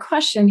ask me that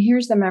question,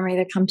 here's the memory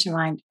that comes to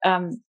mind.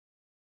 In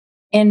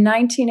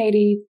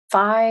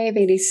 1985,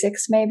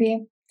 86,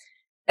 maybe,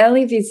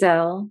 Elie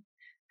Wiesel,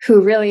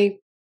 who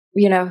really,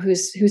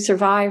 who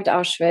survived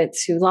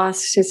Auschwitz, who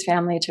lost his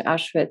family to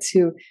Auschwitz,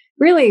 who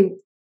really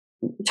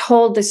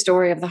told the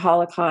story of the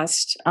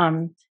Holocaust.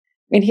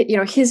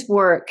 His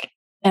work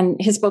and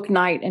his book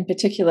Night in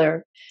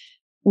particular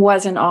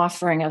was an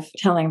offering of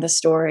telling the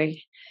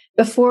story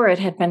before it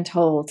had been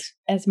told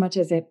as much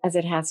as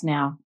it has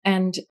now.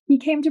 And he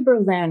came to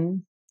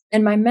Berlin,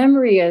 and my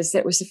memory is that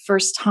it was the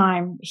first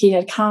time he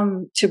had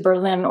come to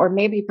Berlin, or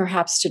maybe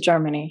perhaps to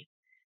Germany,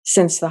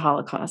 since the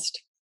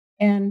Holocaust.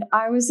 And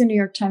I was a New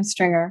York Times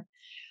stringer,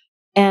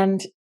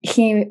 and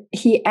he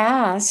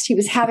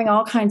was having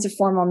all kinds of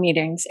formal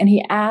meetings, and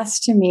he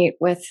asked to meet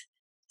with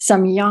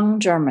some young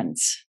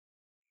Germans,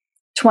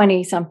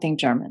 20-something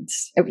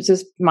Germans. It was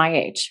just my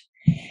age.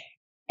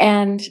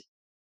 And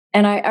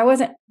I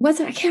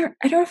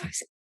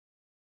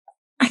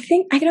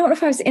don't know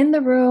if I was in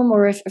the room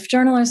or if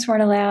journalists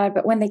weren't allowed,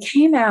 but when they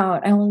came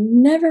out, I will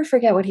never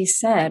forget what he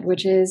said,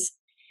 which is,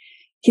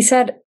 he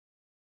said,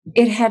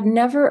 "It had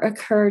never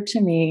occurred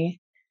to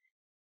me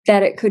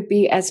that it could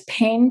be as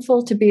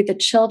painful to be the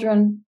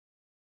children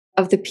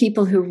of the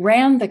people who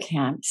ran the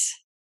camps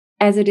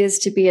as it is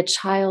to be a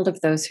child of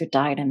those who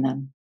died in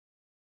them."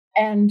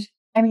 And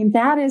I mean,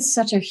 that is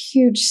such a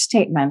huge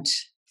statement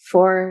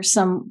for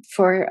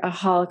a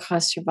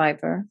Holocaust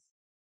survivor.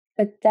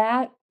 But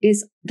that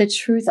is the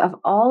truth of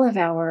all of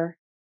our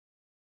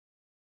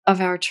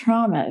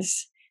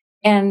traumas.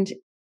 And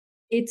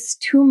it's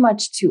too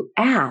much to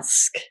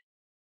ask,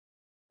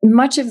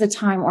 much of the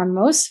time or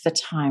most of the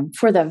time,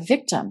 for the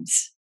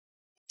victims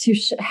to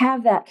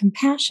have that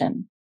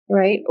compassion,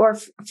 right? Or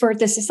for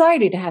the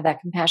society to have that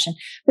compassion.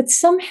 But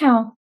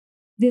somehow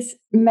this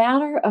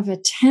matter of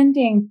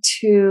attending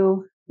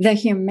to the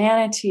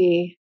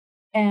humanity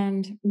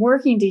and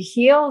working to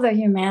heal the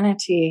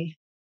humanity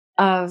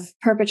of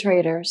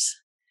perpetrators,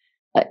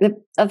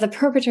 of the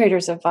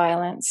perpetrators of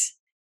violence,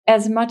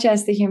 as much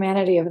as the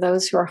humanity of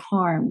those who are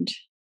harmed,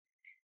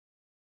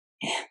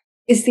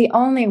 is the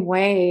only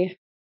way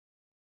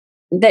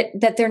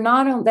that they're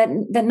not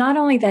that not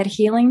only that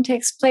healing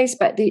takes place,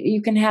 but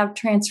you can have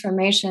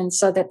transformation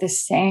so that the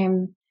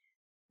same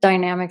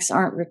dynamics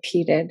aren't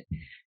repeated.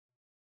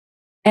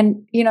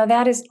 And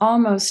that is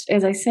almost,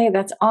 as I say,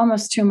 that's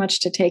almost too much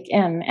to take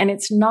in. And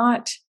it's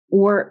not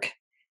work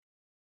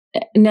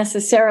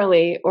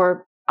necessarily,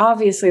 or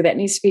obviously, that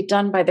needs to be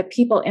done by the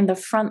people in the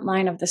front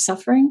line of the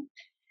suffering.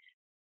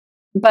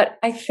 But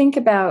I think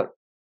about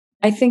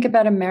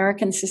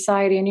American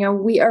society, and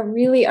we are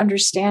really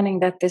understanding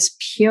that this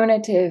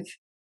punitive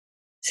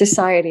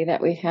society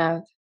that we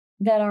have,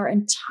 that our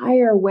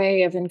entire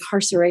way of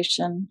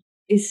incarceration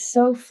is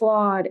so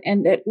flawed,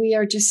 and that we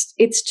are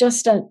it's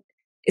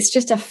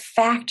just a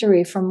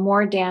factory for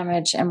more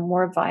damage and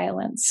more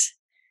violence.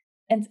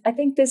 And I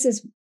think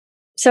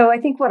I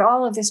think what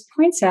all of this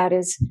points at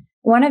is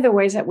one of the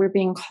ways that we're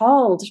being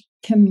called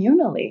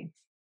communally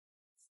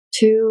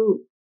to,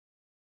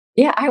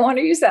 I want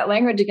to use that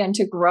language again,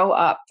 to grow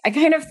up. I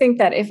kind of think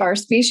that if our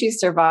species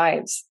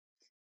survives,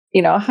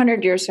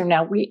 100 years from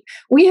now,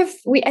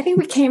 I think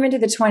we came into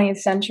the 20th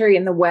century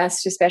in the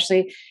West,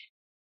 especially,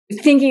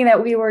 thinking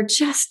that we were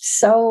just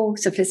so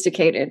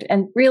sophisticated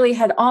and really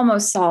had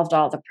almost solved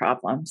all the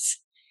problems.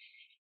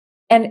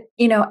 And,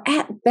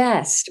 at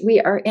best, we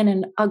are in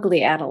an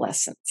ugly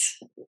adolescence.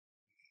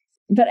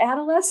 But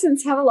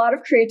adolescents have a lot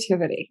of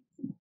creativity.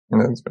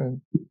 That's right.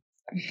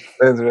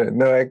 That's right.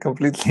 No, I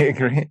completely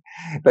agree.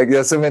 Like, there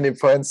are so many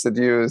points that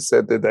you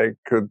said that I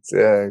could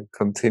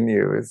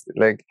continue with.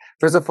 Like,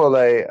 first of all,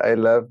 I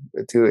love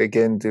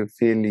to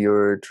feel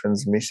your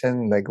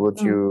transmission, like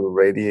what you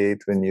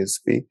radiate when you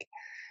speak.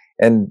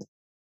 And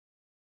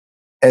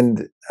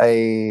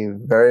I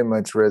very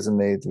much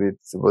resonate with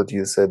what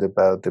you said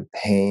about the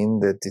pain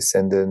that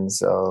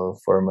descendants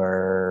of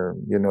former,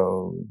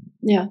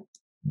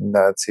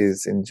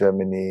 Nazis in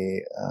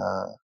Germany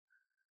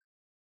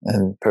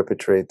and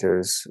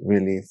perpetrators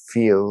really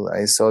feel.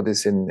 I saw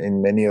this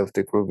in many of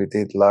the group. We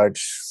did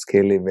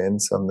large-scale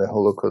events on the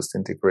Holocaust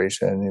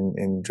integration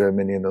in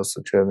Germany, and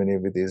also Germany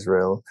with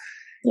Israel.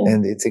 Yeah.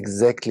 And it's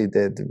exactly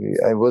that.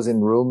 I was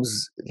in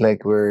rooms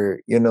like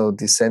where,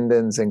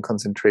 descendants and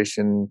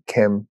concentration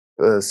camp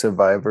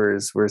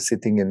survivors were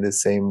sitting in the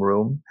same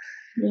room.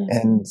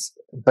 Yeah.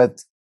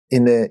 But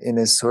in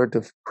a sort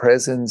of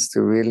presence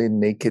to really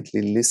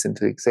nakedly listen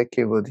to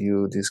exactly what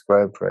you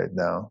described right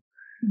now.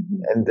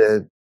 Mm-hmm. And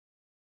the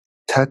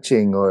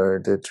touching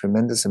or the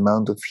tremendous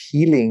amount of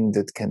healing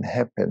that can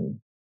happen,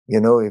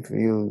 if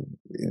you,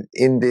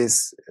 in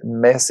this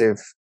massive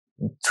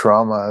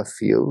trauma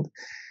field,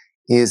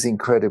 is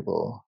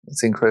incredible.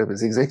 It's incredible.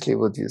 It's exactly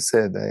what you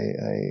said.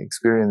 I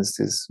experienced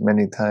this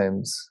many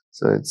times.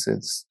 So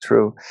it's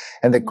true.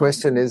 And the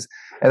question is,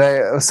 and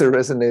I also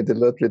resonate a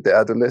lot with the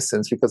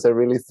adolescents, because I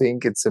really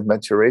think it's a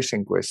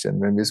maturation question.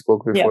 When we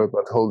spoke before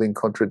about holding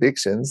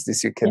contradictions,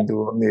 this you can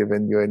do only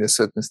when you're in a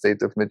certain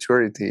state of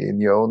maturity in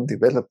your own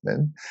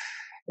development.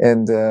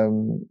 And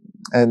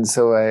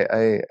so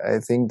I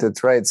think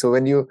that's right. So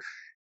when you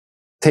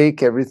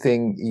take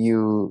everything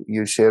you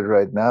shared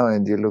right now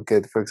and you look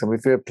at, for example,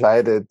 if you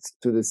applied it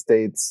to the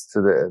States,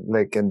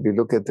 and we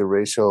look at the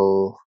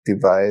racial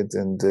divide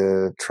and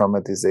the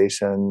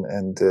traumatization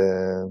and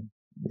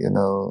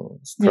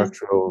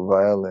structural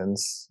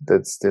violence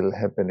that's still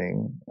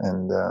happening,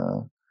 and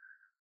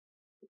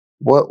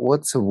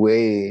what's a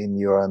way, in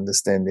your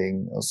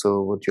understanding, also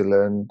what you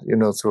learned,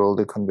 through all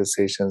the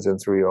conversations and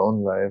through your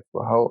own life,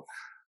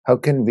 how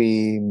can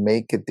we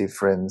make a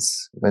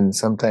difference when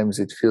sometimes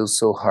it feels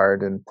so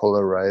hard and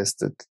polarized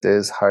that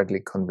there's hardly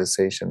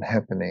conversation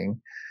happening?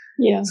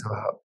 Yeah.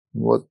 So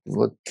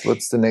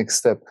what's the next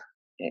step?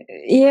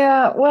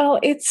 Yeah, well,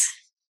 it's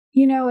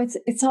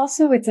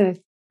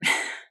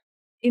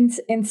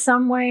in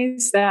some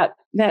ways that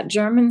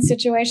German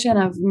situation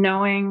of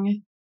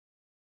knowing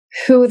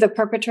who the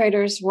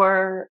perpetrators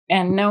were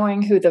and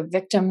knowing who the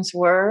victims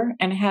were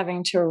and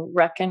having to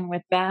reckon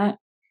with that.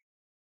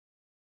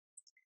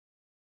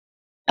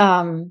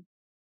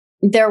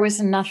 There was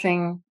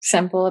nothing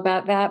simple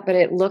about that, but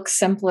it looks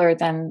simpler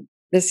than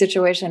the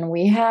situation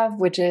we have,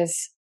 which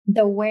is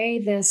the way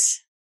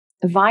this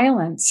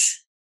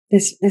violence,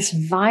 this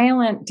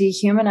violent,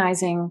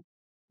 dehumanizing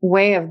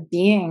way of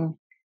being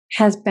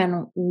has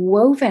been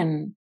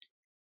woven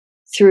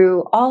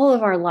through all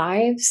of our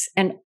lives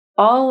and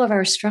all of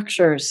our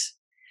structures,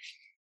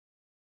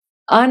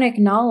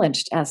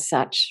 unacknowledged as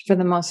such for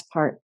the most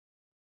part.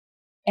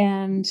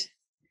 And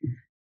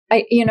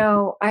I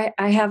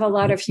have a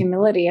lot of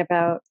humility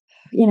about,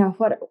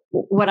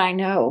 what I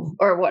know,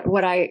 or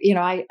what I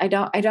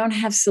don't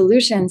have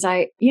solutions.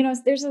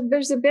 There's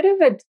a bit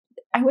of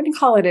I wouldn't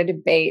call it a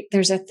debate.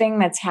 There's a thing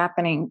that's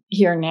happening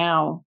here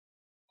now.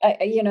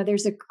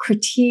 There's a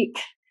critique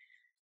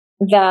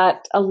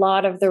that a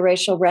lot of the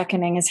racial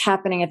reckoning is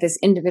happening at this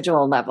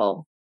individual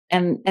level,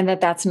 and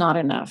that's not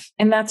enough.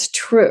 And that's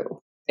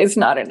true. It's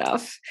not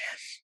enough.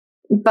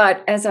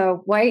 But as a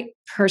white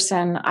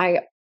person,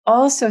 I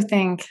also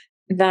think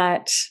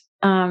that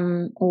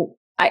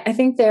I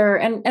think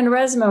and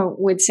Resmo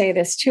would say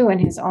this too in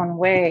his own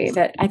way,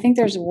 that I think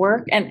there's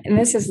work, and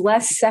this is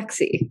less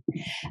sexy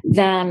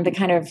than the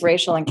kind of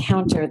racial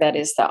encounter that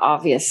is the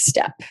obvious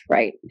step,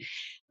 right?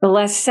 The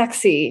less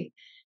sexy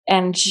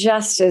and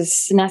just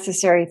as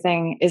necessary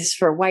thing is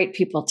for white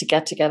people to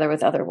get together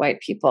with other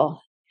white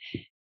people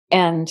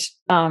and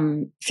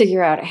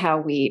figure out how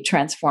we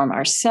transform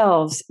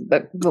ourselves.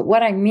 But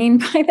what I mean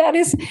by that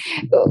is,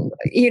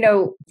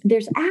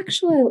 there's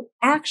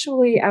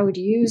actually, I would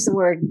use the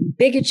word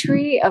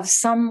bigotry of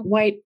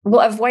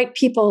white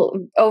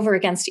people over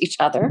against each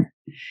other.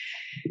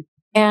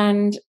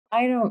 And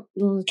I don't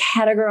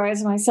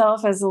categorize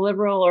myself as a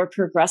liberal or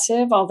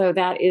progressive, although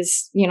that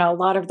is, a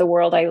lot of the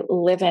world I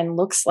live in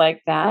looks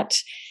like that.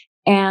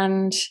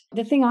 And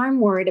the thing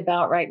I'm worried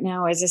about right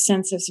now is a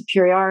sense of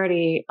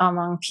superiority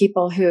among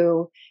people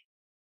who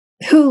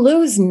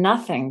lose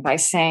nothing by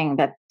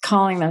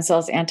calling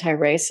themselves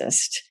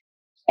anti-racist,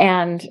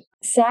 and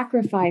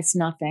sacrifice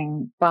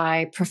nothing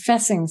by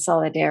professing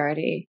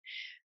solidarity,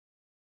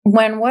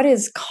 when what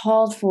is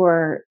called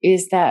for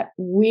is that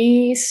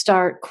we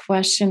start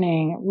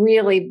questioning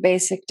really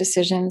basic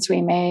decisions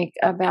we make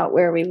about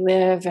where we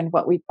live and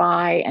what we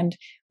buy and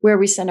where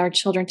we send our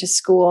children to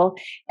school.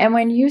 And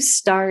when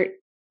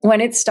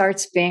it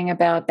starts being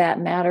about that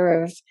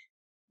matter of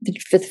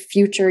the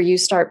future, you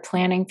start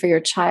planning for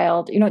your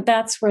child,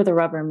 that's where the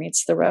rubber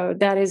meets the road.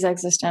 That is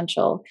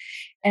existential.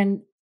 And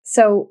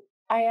so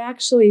I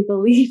actually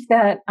believe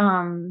that,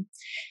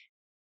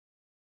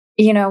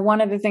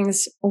 one of the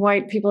things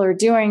white people are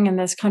doing in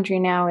this country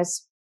now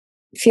is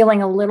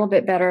feeling a little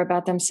bit better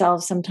about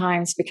themselves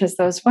sometimes, because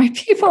those white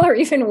people are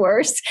even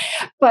worse.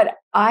 But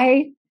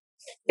I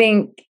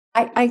think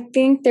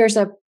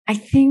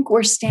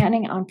we're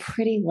standing on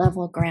pretty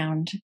level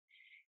ground.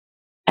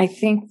 I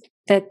think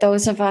that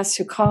those of us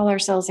who call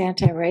ourselves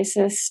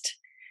anti-racist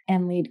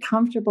and lead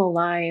comfortable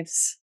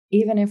lives,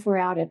 even if we're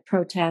out at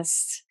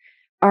protests,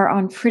 are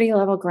on pretty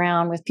level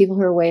ground with people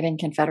who are waving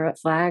Confederate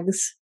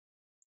flags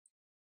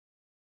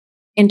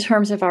in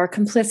terms of our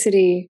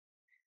complicity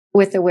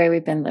with the way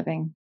we've been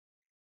living.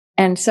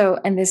 And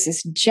this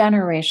is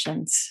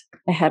generations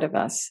ahead of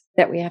us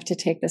that we have to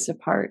take this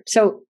apart.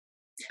 So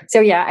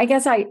yeah,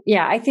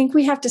 I think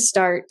we have to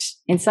start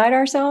inside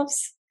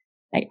ourselves.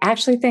 I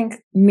actually think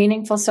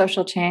meaningful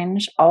social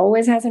change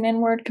always has an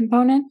inward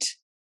component.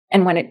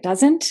 And when it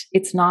doesn't,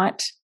 it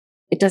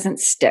doesn't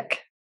stick.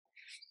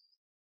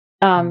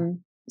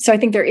 So I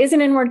think there is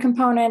an inward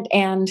component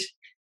and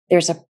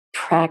there's a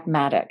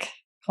pragmatic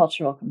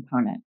cultural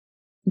component.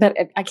 But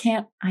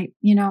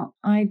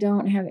I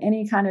don't have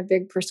any kind of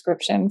big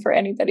prescription for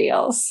anybody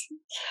else.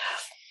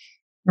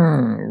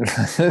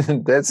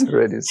 That's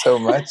already so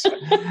much.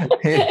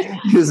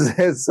 You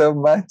said so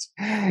much,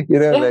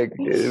 like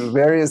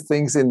various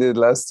things in the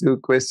last two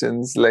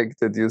questions, like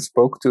that you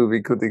spoke to,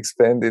 we could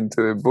expand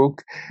into a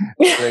book.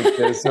 Like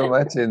there's so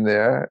much in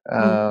there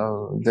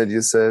that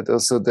you said.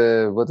 Also,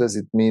 what does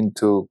it mean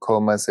to call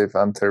myself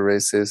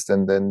anti-racist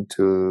and then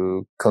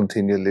to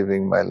continue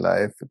living my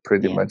life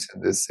pretty much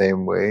in the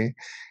same way?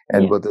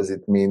 And what does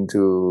it mean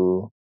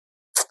to,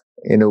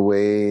 in a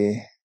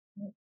way,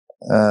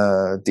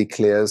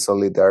 declare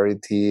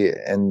solidarity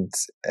and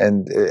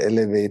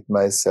elevate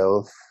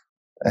myself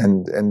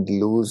and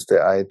lose the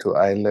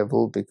eye-to-eye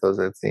level? Because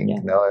I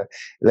think now,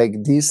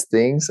 like, these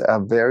things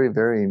are very,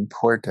 very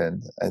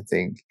important. I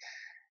think,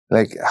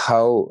 like,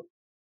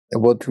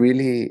 what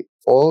really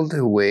all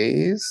the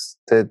ways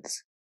that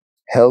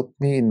help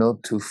me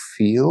not to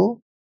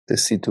feel the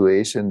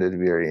situation that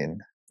we're in.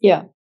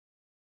 Yeah.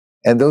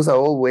 And those are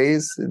all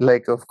ways,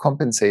 like, of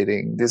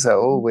compensating. These are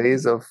all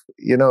ways of,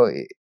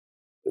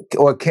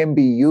 or can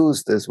be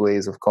used as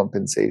ways of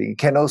compensating. It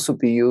can also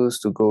be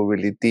used to go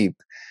really deep.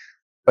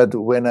 But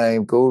when I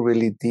go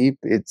really deep,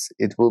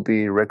 it will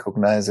be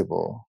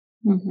recognizable.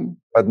 Mm-hmm.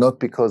 But not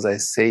because I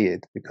say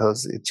it,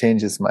 because it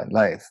changes my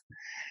life.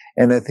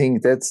 And I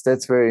think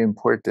that's very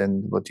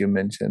important, what you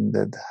mentioned,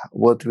 that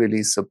what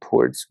really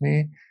supports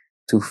me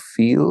to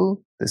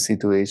feel the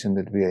situation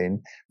that we are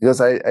in. Because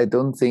I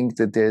don't think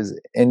that there's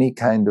any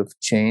kind of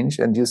change.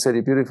 And you said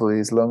it beautifully,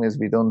 as long as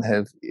we don't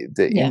have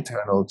the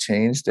internal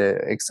change, the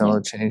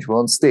external change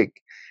won't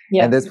stick.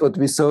 Yeah. And that's what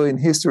we saw in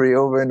history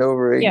over and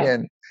over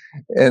again.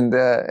 And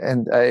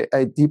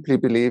I deeply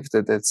believe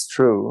that that's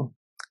true.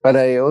 But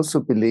I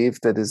also believe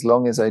that as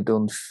long as I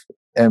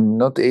am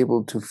not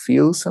able to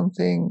feel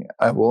something,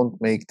 I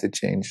won't make the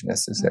change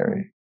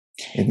necessary.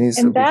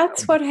 Mm-hmm. And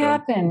that's what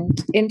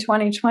happened in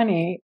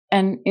 2020.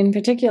 And in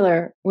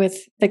particular, with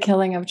the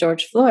killing of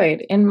George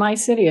Floyd in my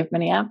city of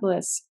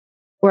Minneapolis,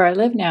 where I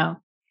live now.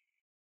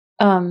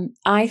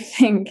 I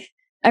think,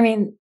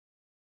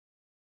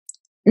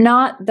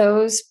 not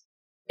those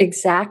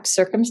exact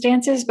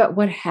circumstances, but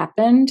what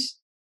happened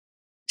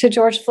to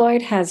George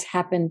Floyd has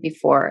happened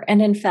before.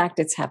 And in fact,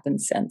 it's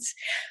happened since.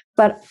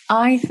 But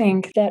I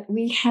think that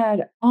we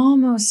had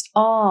almost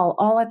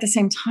all at the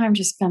same time,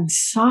 just been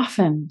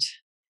softened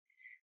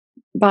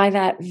by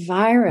that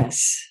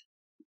virus,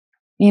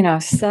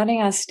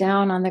 setting us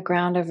down on the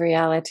ground of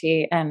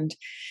reality and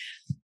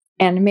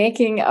and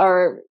making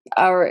our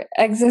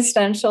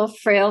existential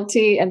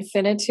frailty and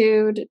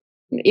finitude,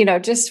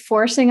 just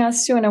forcing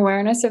us to an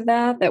awareness of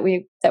that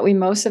we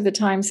most of the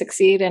time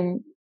succeed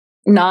in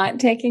not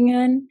taking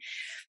in.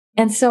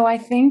 And so I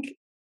think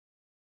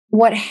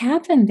what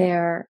happened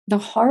there, the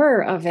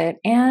horror of it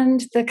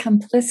and the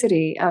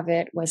complicity of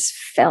it was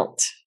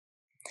felt.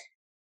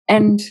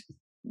 And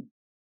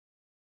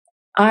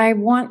I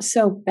want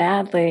so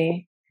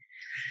badly,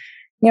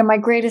 my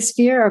greatest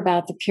fear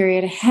about the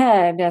period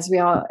ahead as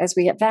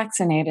we get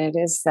vaccinated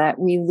is that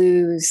we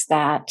lose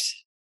that,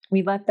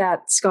 we let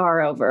that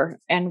scar over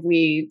and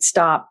we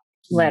stop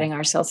letting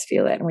ourselves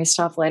feel it and we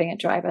stop letting it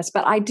drive us.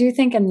 But I do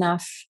think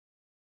enough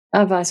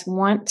of us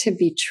want to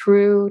be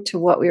true to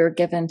what we were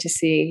given to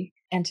see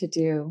and to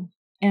do.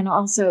 And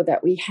also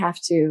that we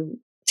have to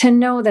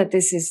know that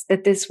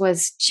this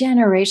was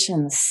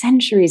generations,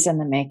 centuries in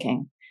the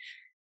making.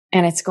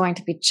 And it's going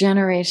to be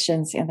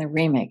generations in the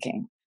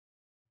remaking.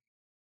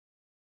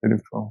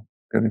 Beautiful,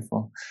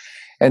 beautiful.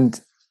 And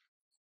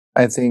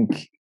I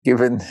think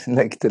given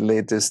like the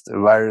latest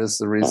virus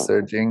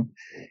resurging,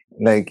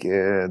 like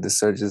the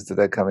surges that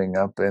are coming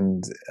up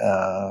and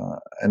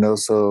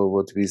also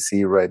what we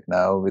see right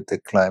now with the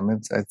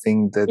climate, I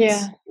think that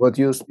what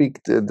you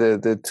speak,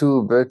 the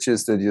two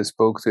virtues that you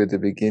spoke to at the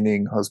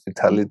beginning,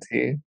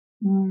 hospitality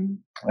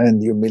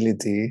and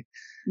humility,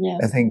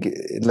 I think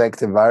like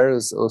the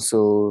virus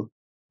also,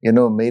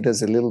 made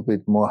us a little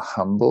bit more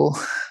humble.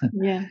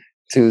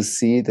 To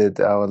see that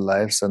our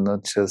lives are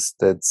not just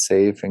that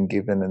safe and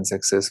given and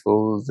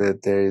successful,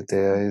 that there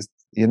is,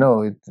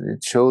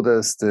 it showed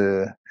us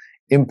the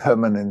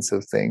impermanence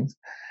of things.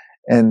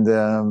 And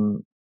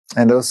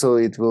also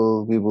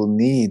we will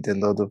need a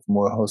lot of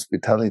more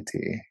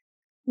hospitality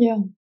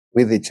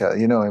with each other,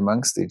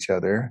 amongst each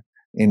other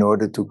in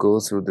order to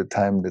go through the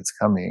time that's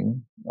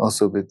coming.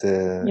 Also with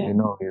the,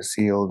 you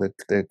see all the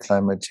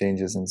climate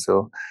changes. And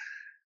so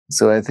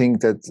I think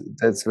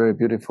that's very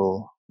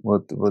beautiful.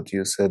 What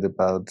you said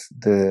about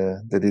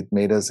that it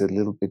made us a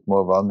little bit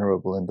more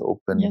vulnerable and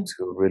open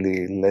to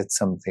really let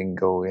something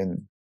go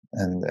in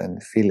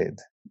and feel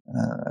it.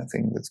 I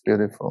think that's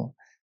beautiful.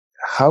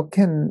 How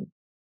can,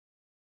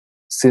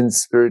 since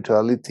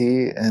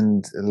spirituality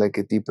and like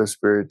a deeper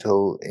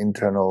spiritual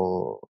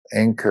internal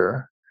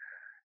anchor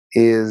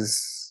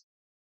is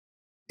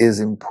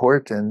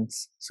important,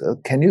 so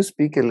can you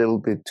speak a little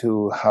bit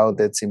to how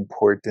that's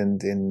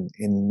important in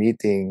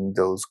meeting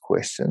those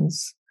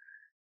questions?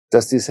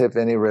 Does this have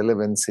any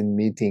relevance in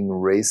meeting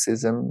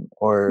racism,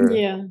 or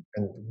and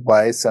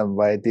why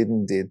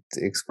didn't it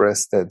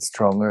express that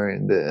stronger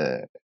in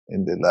the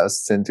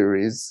last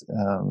centuries?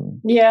 I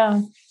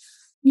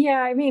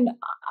mean,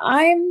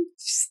 I'm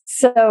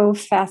so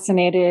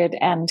fascinated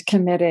and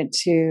committed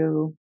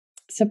to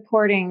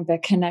supporting the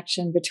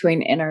connection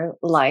between inner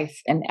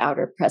life and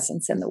outer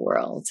presence in the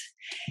world.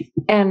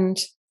 And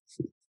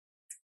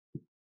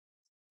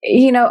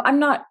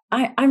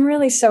I'm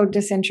really so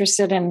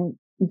disinterested in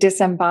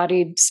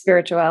disembodied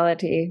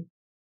spirituality.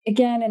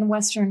 Again, in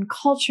Western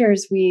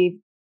cultures, these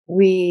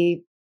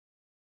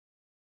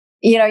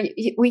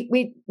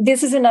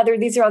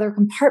are other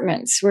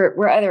compartments.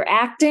 We're either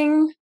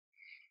acting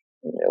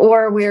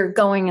or we're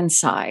going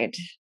inside.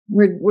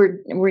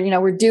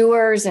 We're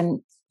doers and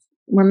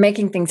we're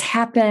making things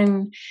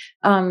happen.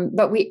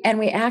 But we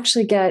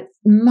actually get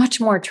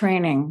much more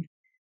training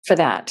for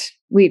that.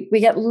 We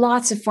get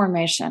lots of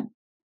formation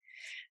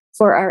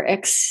for our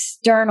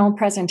external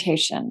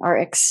presentation, our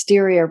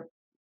exterior,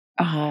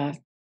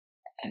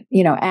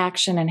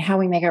 action and how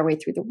we make our way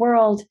through the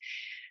world.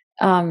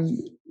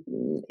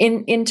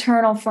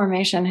 Internal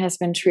formation has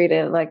been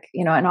treated like,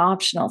 an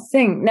optional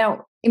thing.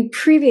 Now, in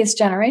previous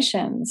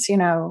generations,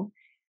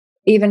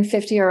 even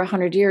 50 or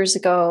 100 years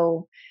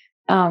ago,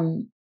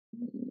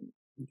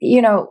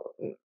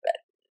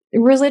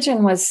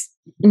 religion was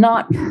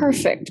not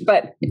perfect,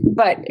 but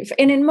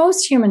in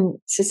most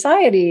human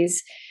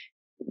societies,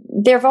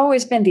 there have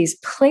always been these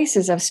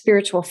places of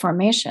spiritual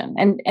formation,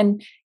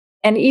 and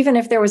even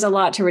if there was a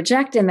lot to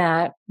reject in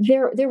that,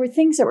 there were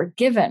things that were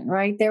given,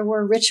 right? There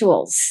were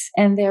rituals,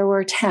 and there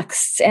were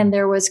texts, and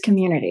there was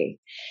community,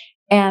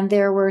 and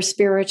there were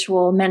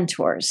spiritual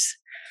mentors.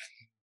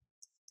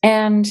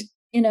 And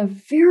in a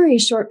very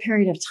short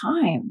period of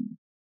time,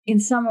 in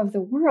some of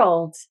the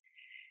world,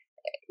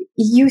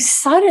 you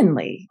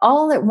suddenly,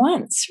 all at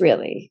once,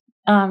 really,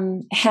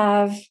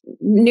 have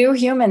new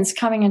humans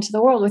coming into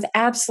the world with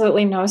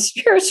absolutely no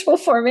spiritual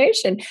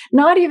formation,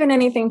 not even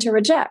anything to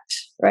reject,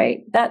 right?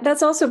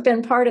 That's also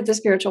been part of the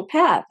spiritual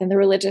path and the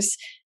religious,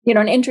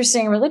 an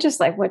interesting religious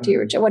life. What do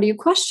you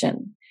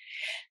question?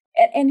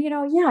 And I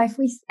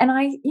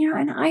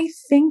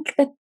think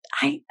that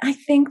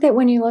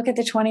when you look at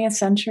the 20th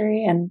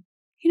century and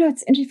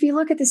if you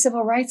look at the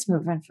civil rights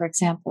movement, for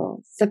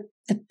example, the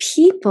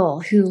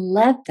people who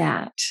led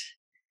that,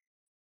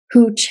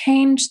 who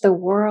changed the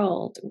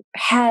world,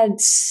 had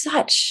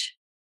such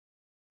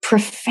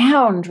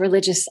profound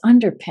religious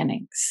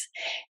underpinnings.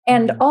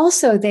 And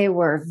also they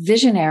were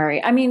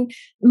visionary. I mean,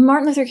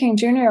 Martin Luther King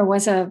Jr.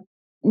 was a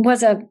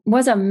was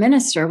a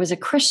minister, was a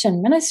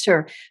Christian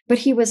minister, but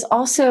he was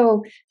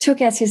also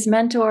took as his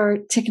mentor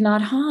Thich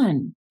Nhat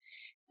Hanh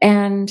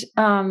and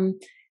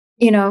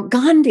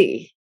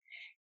Gandhi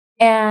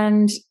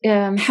and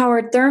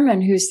Howard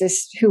Thurman,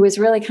 who was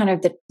really kind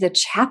of the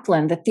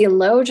chaplain, the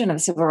theologian of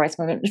the civil rights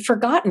movement,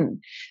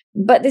 forgotten,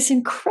 but this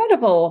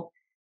incredible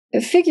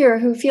figure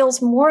who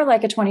feels more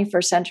like a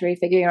 21st century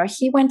figure.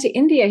 He went to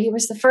India. He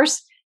was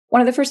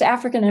one of the first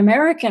African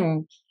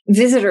American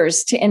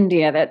visitors to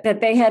India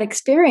that they had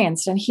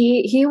experienced, and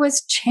he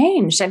was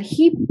changed, and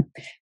he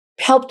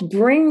helped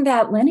bring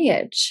that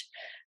lineage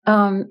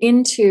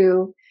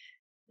into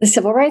the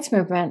civil rights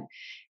movement.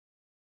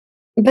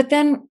 But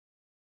then,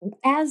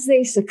 as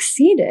they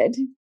succeeded,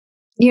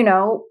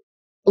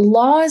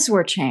 laws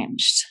were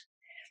changed.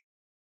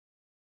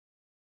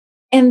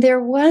 And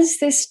there was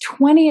this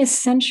 20th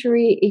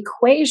century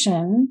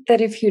equation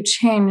that if you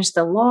change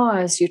the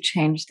laws, you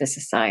change the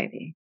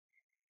society.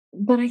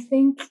 But I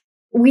think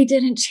we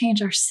didn't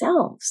change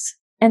ourselves.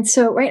 And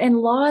so, and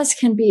laws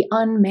can be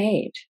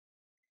unmade.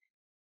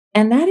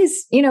 And that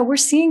is, we're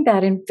seeing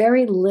that in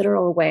very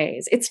literal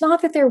ways. It's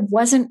not that there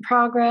wasn't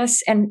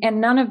progress, and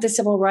none of the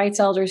civil rights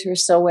elders who are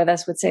still with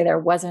us would say there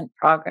wasn't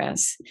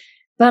progress,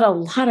 but a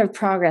lot of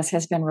progress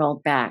has been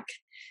rolled back.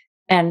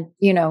 And,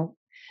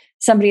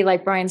 somebody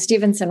like Brian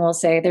Stevenson will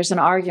say there's an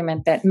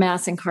argument that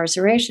mass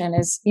incarceration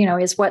is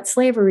what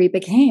slavery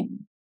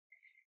became.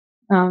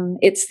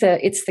 It's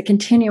the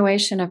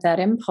continuation of that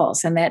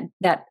impulse and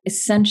that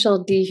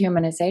essential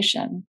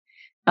dehumanization.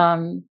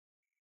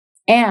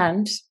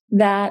 And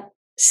that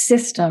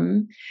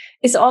system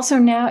is also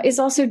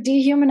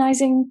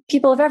dehumanizing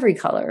people of every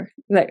color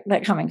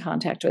that come in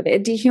contact with it.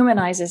 It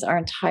dehumanizes our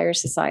entire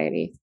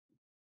society.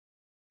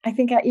 I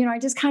think I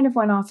just kind of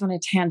went off on a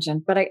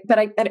tangent, but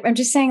I'm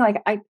just saying,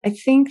 like, I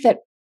think that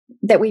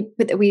we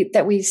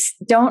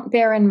don't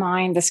bear in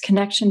mind this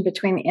connection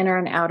between the inner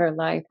and outer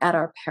life at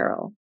our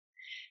peril.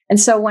 And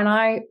so when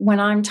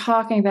I'm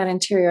talking about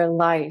interior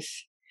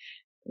life,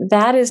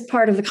 that is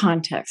part of the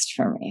context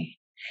for me.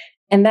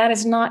 And that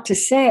is not to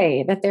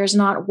say that there's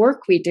not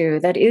work we do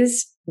that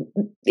is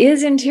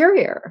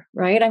interior,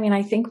 right? I mean,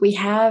 I think we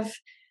have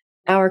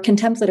our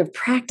contemplative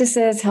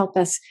practices help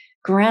us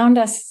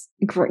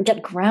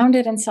get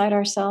grounded inside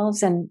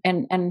ourselves. And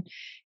I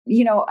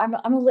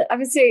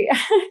would say, I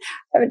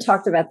haven't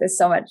talked about this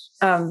so much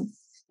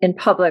in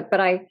public, but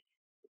I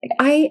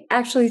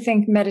actually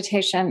think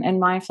meditation and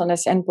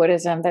mindfulness and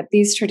Buddhism, that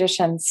these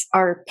traditions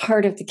are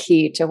part of the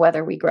key to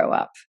whether we grow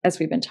up, as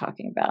we've been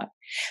talking about.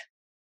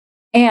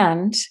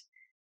 And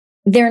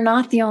they're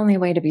not the only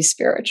way to be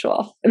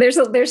spiritual.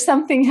 There's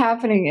something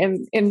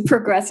happening in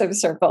progressive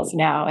circles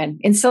now, and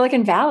in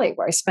Silicon Valley,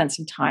 where I spent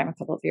some time a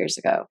couple of years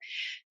ago.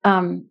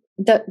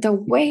 The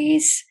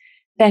ways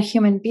that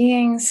human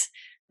beings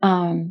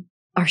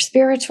are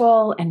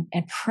spiritual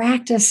and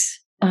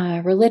practice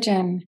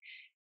religion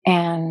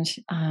and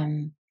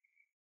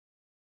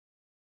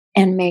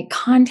make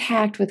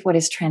contact with what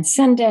is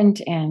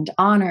transcendent and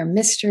honor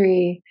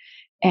mystery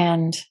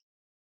and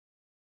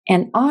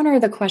honor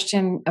the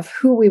question of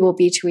who we will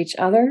be to each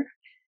other,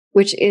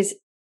 which is,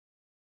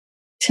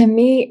 to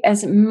me,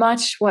 as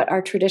much what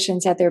our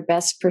traditions at their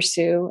best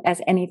pursue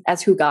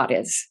as who God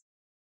is.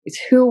 It's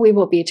who we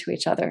will be to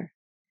each other.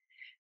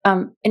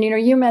 And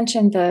you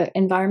mentioned the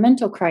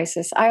environmental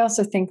crisis. I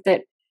also think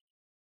that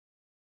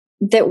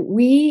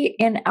we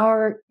in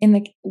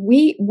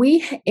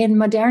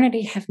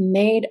modernity have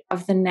made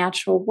of the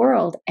natural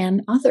world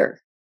an other.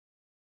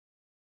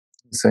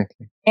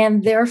 Exactly.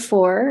 And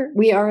therefore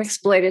we are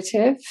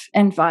exploitative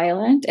and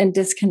violent and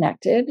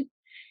disconnected.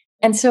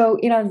 And so,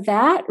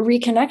 that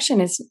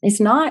reconnection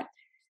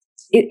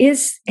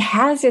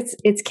has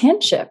its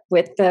kinship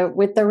with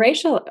the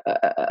racial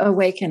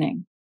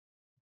awakening.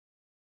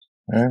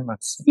 Very much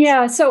so.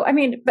 Yeah. So,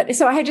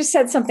 so I just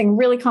said something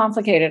really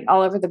complicated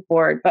all over the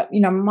board, but,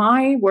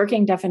 my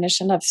working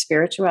definition of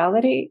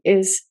spirituality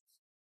is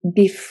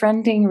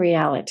befriending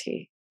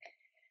reality.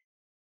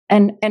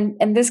 And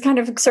this kind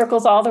of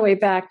circles all the way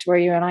back to where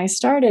you and I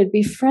started,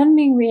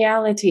 befriending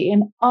reality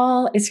in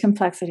all its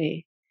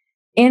complexity,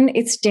 in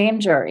its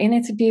danger, in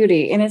its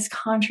beauty, in its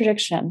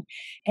contradiction.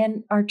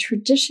 And our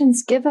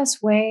traditions give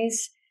us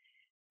ways,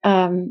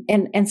 and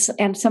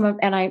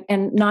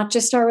not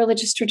just our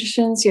religious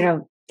traditions,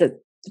 the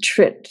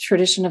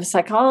tradition of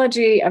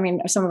psychology.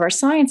 Some of our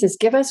sciences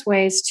give us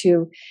ways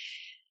to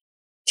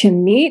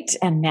meet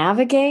and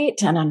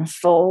navigate and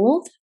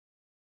unfold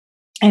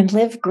and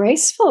live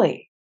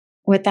gracefully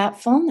with that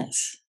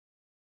fullness.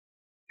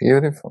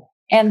 Beautiful.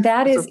 And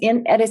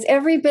it is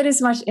every bit as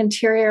much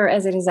interior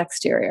as it is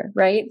exterior,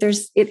 right?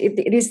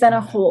 It is then a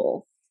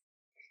whole.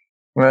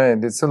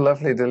 Right. It's so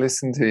lovely to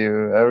listen to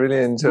you. I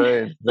really enjoy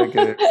it.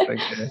 It's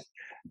like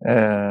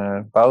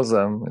a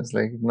balsam. It's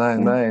like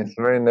nice,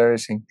 very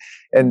nourishing.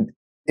 And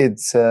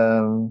it's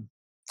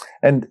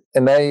and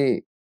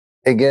I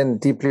again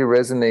deeply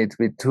resonate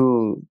with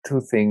two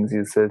things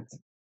you said.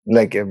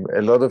 Like a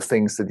lot of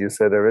things that you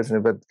said I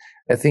resonate, but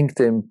I think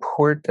the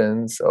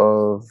importance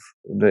of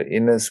the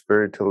inner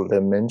spiritual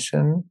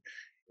dimension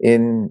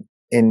in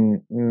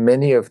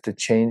many of the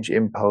change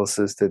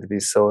impulses that we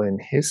saw in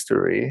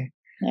history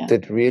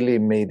that really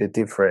made a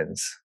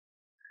difference.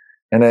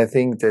 And I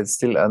think that's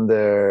still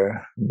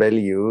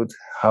undervalued,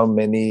 how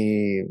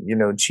many,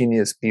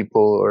 genius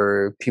people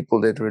or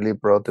people that really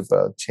brought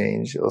about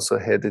change also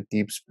had a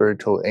deep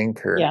spiritual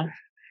anchor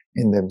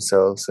in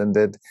themselves, and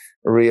that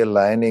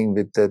realigning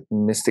with that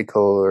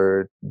mystical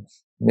or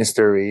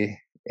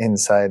mystery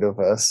inside of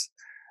us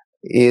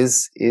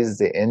is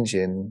the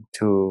engine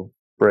to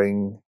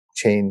bring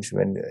change,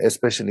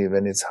 especially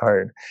when it's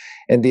hard.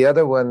 And the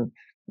other one,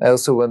 I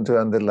also want to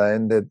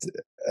underline that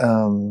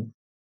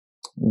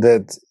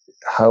that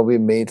how we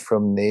made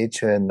from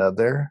nature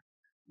another,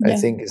 I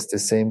think is the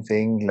same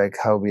thing, like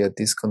how we are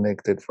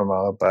disconnected from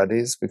our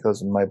bodies,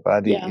 because my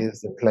body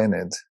is the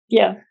planet.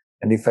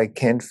 And if I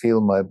can't feel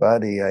my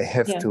body, I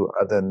have to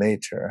other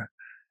nature.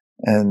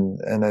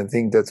 And I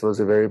think that was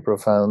a very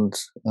profound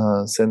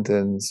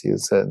sentence you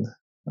said.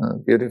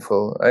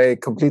 Beautiful. I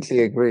completely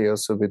agree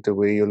also with the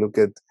way you look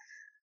at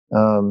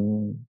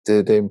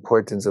the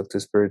importance of the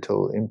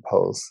spiritual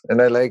impulse.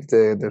 And I like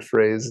the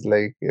phrase,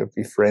 like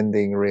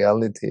befriending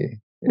reality.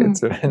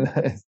 It's very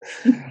nice.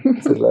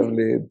 It's a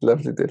lovely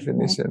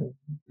definition.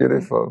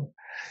 Beautiful.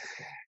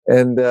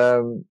 And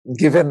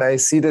given I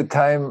see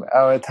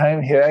our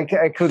time here,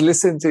 I could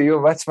listen to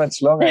you much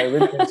longer. I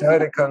really enjoy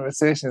the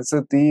conversation. It's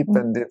so deep,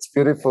 and it's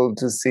beautiful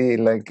to see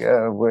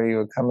where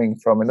you're coming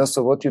from, and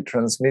also what you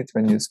transmit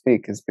when you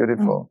speak is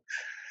beautiful.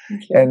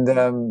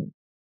 And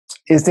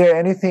is there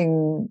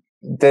anything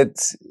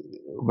that,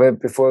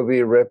 before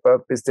we wrap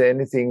up, is there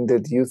anything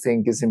that you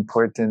think is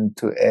important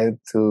to add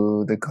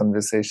to the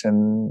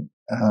conversation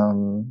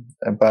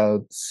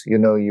about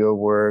your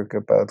work,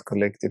 about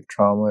collective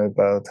trauma,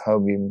 about how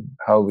we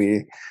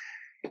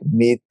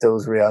meet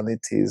those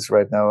realities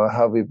right now, or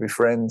how we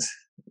befriend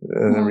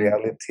the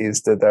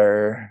realities that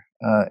are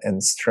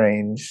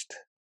estranged?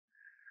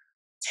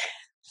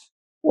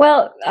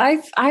 Well,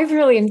 I've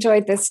really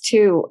enjoyed this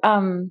too. I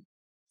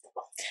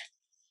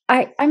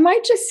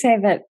might just say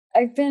that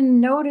I've been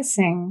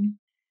noticing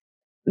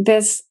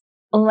this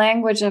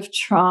language of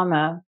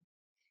trauma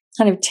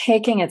kind of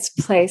taking its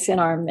place in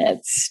our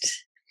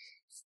midst.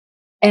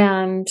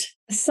 And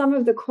some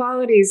of the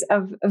qualities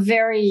of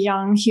very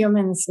young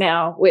humans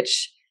now,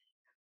 which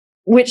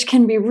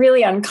can be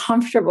really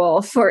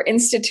uncomfortable for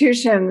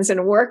institutions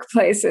and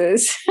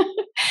workplaces,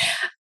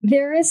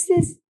 there is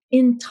this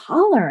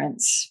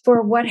intolerance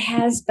for what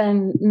has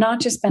been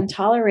not just been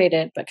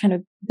tolerated, but kind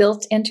of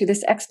built into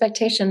this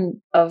expectation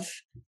of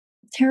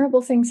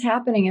terrible things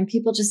happening and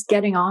people just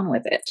getting on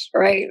with it,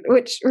 right?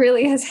 Which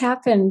really has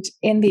happened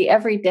in the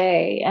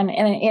everyday and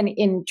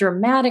in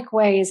dramatic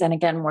ways, and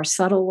again, more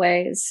subtle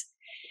ways.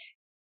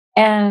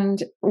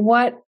 And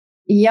what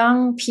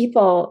young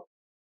people,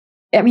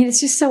 I mean, it's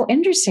just so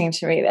interesting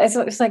to me.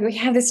 It's like we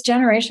have this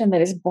generation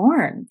that is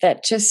born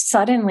that just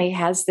suddenly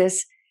has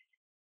this,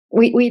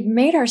 we've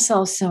made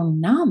ourselves so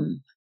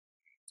numb,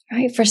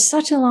 right, for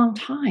such a long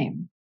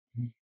time.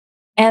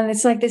 And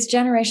it's like this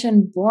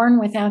generation born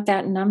without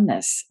that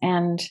numbness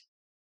and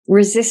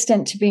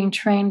resistant to being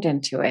trained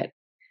into it,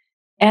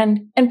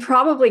 and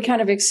probably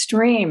kind of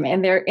extreme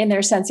in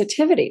their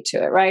sensitivity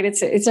to it. Right?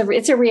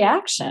 It's a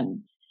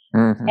reaction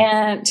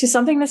and to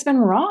something that's been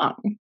wrong,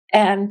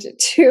 and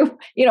to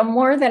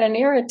more than an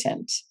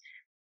irritant,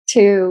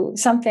 to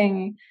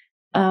something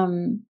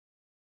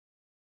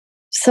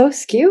so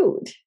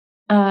skewed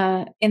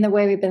in the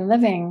way we've been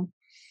living.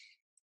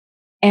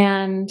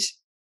 And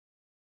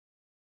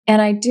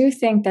I do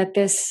think that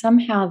this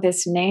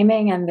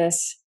naming and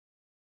this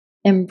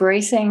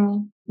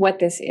embracing what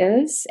this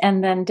is,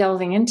 and then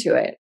delving into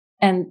it.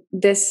 And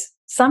this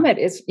summit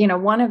is,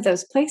 one of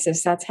those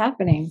places that's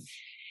happening.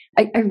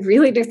 I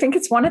really do think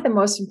it's one of the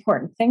most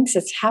important things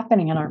that's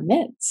happening in our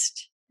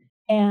midst.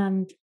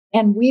 And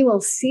we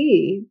will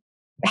see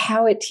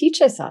how it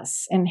teaches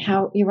us, and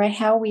how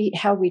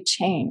we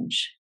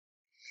change.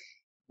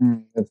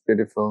 That's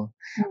beautiful.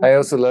 I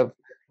also love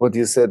what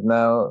you said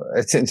now.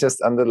 It's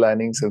just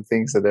underlining some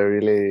things that I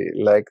really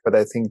like, but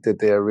I think that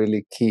they are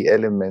really key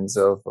elements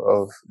of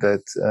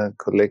that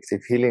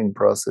collective healing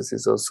process,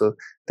 is also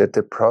that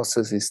the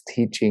process is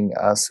teaching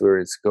us where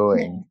it's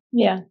going.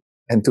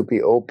 And to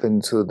be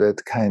open to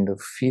that kind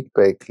of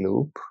feedback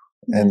loop.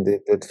 And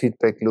that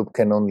feedback loop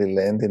can only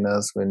land in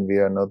us when we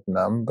are not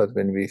numb, but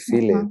when we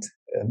feel it.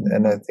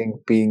 And I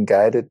think being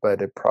guided by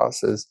the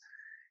process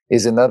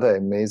is another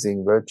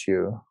amazing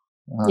virtue,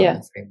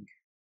 I think,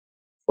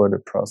 for the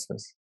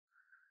process.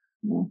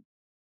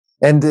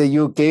 And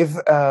you gave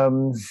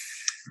the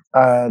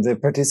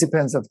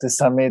participants of the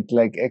summit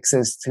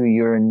access to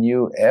your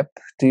new app.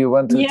 Do you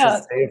want to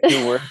just say a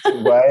few words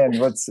why and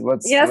what's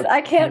Yes,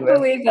 I can't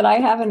believe that I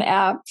have an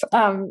app.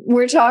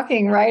 We're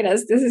talking, right,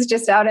 as this is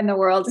just out in the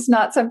world. It's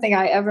not something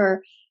I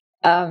ever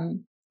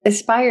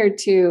aspired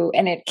to,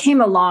 and it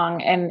came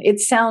along, and it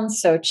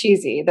sounds so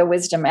cheesy, the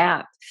Wisdom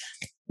app.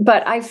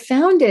 But I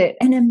found it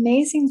an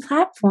amazing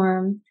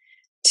platform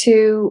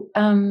to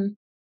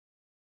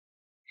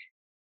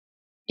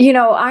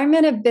I'm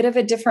in a bit of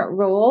a different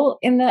role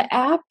in the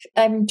app.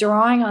 I'm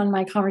drawing on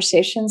my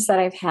conversations that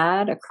I've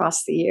had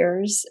across the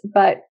years,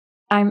 but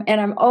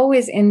I'm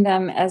always in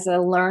them as a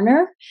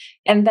learner.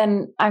 And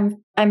then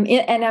I'm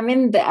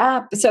in the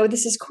app. So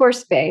this is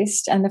course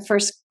based, and the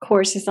first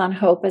course is on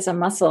hope as a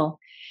muscle.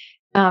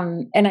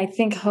 And I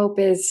think hope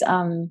is,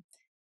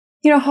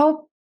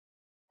 hope,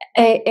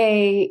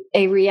 a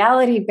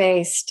reality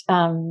based,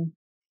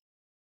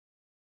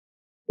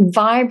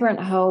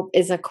 vibrant hope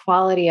is a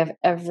quality of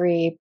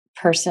every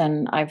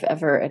person I've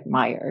ever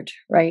admired,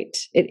 right?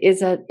 It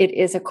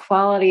is a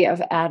quality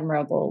of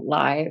admirable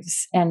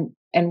lives and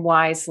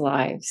wise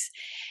lives.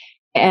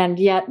 And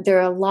yet there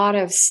are a lot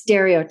of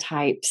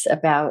stereotypes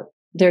about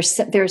there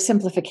are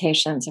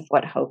simplifications of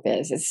what hope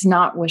is. It's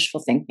not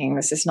wishful thinking.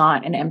 This is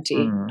not an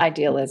empty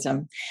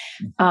idealism.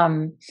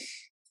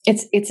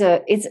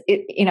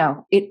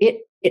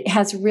 It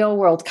has real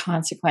world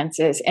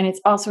consequences. And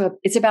it's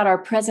about our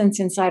presence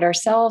inside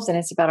ourselves, and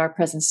it's about our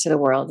presence to the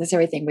world. It's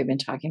everything we've been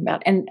talking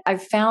about. And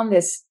I've found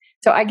this,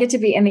 so I get to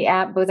be in the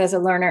app both as a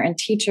learner and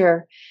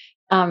teacher.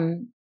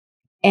 And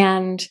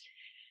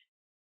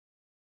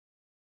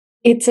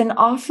it's an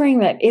offering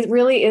that it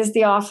really is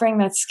the offering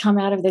that's come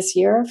out of this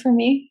year for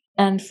me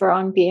and for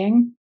On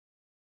Being.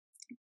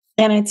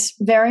 And it's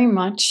very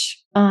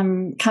much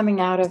coming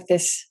out of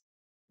this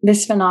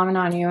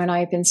phenomenon you and I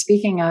have been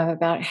speaking of,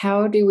 about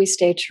how do we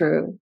stay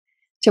true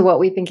to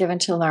what we've been given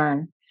to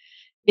learn.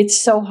 It's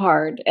so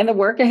hard, and the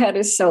work ahead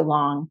is so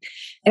long,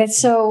 and it's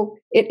so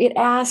it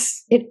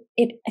asks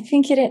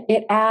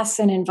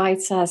and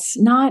invites us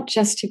not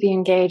just to be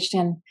engaged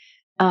in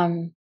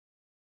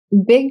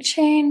big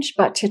change,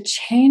 but to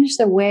change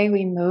the way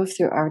we move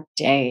through our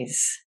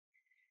days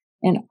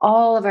and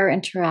all of our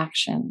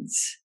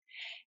interactions,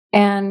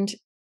 and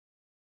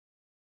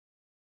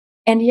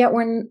yet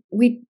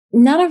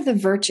none of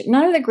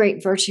the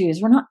great virtues,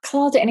 we're not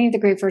called to any of the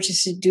great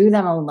virtues to do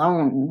them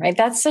alone, right?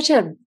 That's such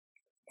a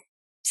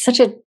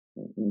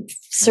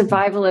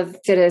survival of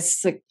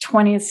fittest, like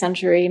 20th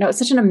century, it's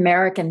such an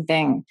American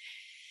thing.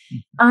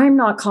 I'm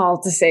not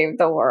called to save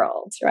the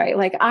world, right?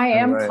 Like I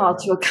am called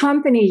to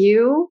accompany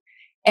you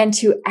and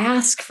to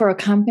ask for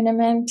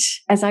accompaniment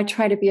as I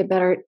try to be a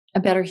better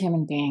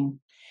human being.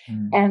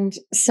 And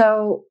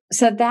so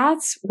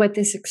that's what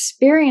this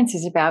experience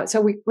is about. So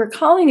we're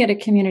calling it a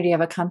community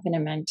of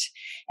accompaniment,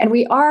 and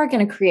we are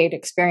going to create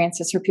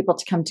experiences for people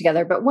to come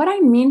together. But what I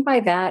mean by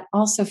that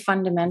also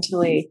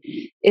fundamentally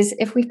is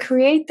if we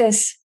create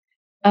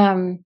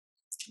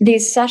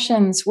these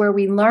sessions where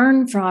we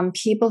learn from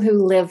people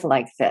who live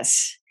like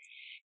this,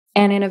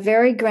 and in a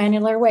very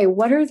granular way,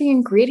 what are the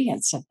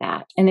ingredients of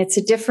that? And it's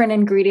a different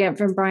ingredient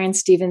from Brian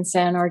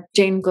Stevenson or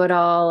Jane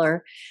Goodall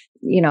or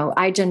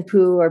Ai-jen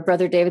Poo or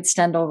Brother David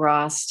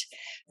Stendhal-Rost.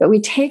 But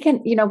we take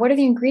in, what are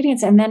the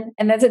ingredients? And then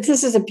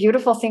this is a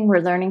beautiful thing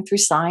we're learning through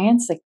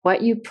science, like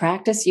what you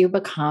practice, you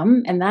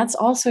become. And that's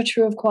also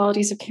true of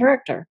qualities of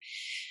character.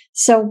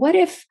 So what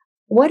if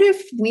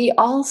we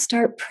all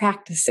start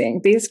practicing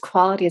these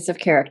qualities of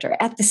character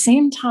at the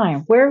same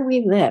time where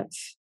we live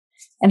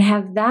and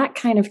have that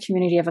kind of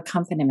community of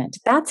accompaniment?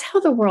 That's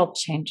how the world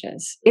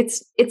changes.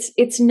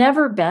 It's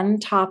never been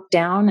top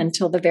down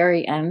until the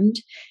very end.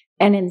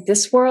 And in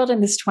this world,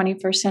 in this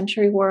 21st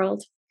century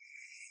world,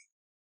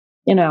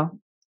 we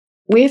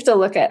have to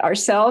look at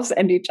ourselves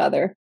and each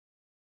other,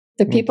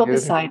 the people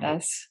beside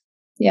us.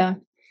 Yeah.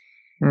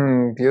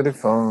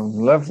 Beautiful.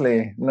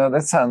 Lovely. No,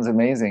 that sounds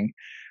amazing.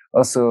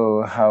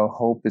 Also, how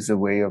hope is a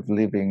way of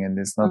living, and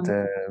it's not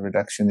a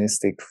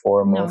reductionistic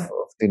form of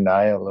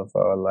denial of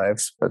our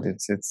lives, but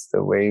it's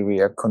the way we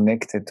are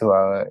connected to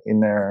our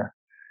inner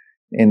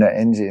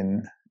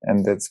engine,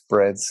 and that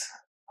spreads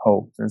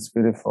hope. That's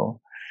beautiful.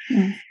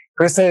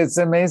 Krista, it's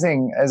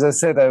amazing. As I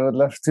said, I would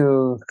love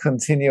to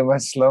continue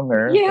much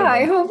longer. Yeah,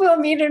 I hope we'll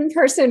meet in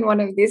person one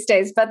of these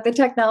days, but the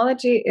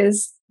technology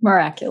is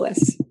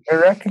miraculous.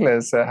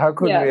 Miraculous. How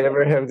could we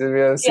ever have to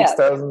be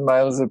 6,000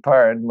 miles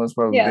apart, most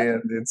probably?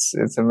 And it's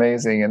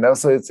amazing. And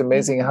also it's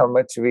amazing how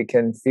much we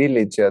can feel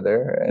each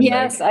other. And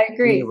I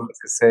agree. What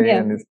to say,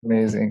 and it's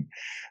amazing.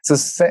 So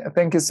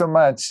thank you so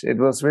much. It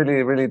was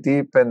really, really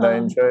deep, and I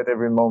enjoyed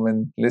every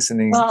moment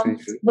listening to you.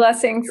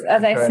 Blessings.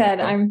 As I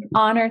said, I'm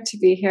honored to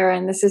be here,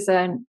 and this is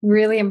a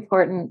really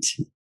important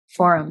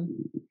forum.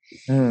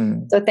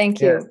 So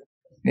thank you.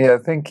 Yeah,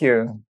 thank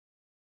you.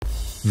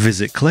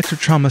 Visit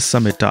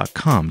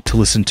CollectiveTraumaSummit.com to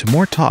listen to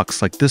more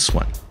talks like this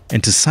one,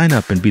 and to sign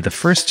up and be the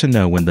first to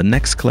know when the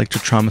next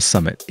Collective Trauma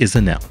Summit is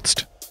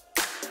announced.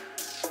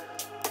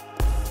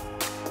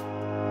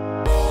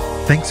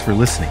 Thanks for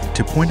listening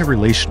to Point of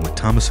Relation with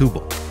Thomas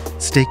Hübl.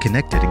 Stay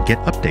connected and get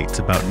updates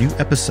about new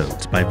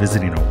episodes by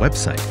visiting our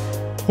website,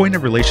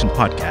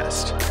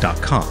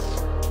 pointofrelationpodcast.com,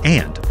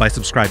 and by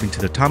subscribing to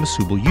the Thomas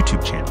Hübl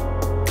YouTube channel.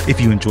 If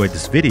you enjoyed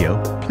this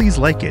video, please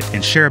like it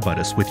and share about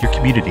us with your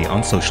community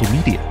on social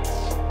media.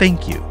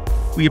 Thank you.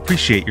 We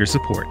appreciate your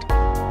support.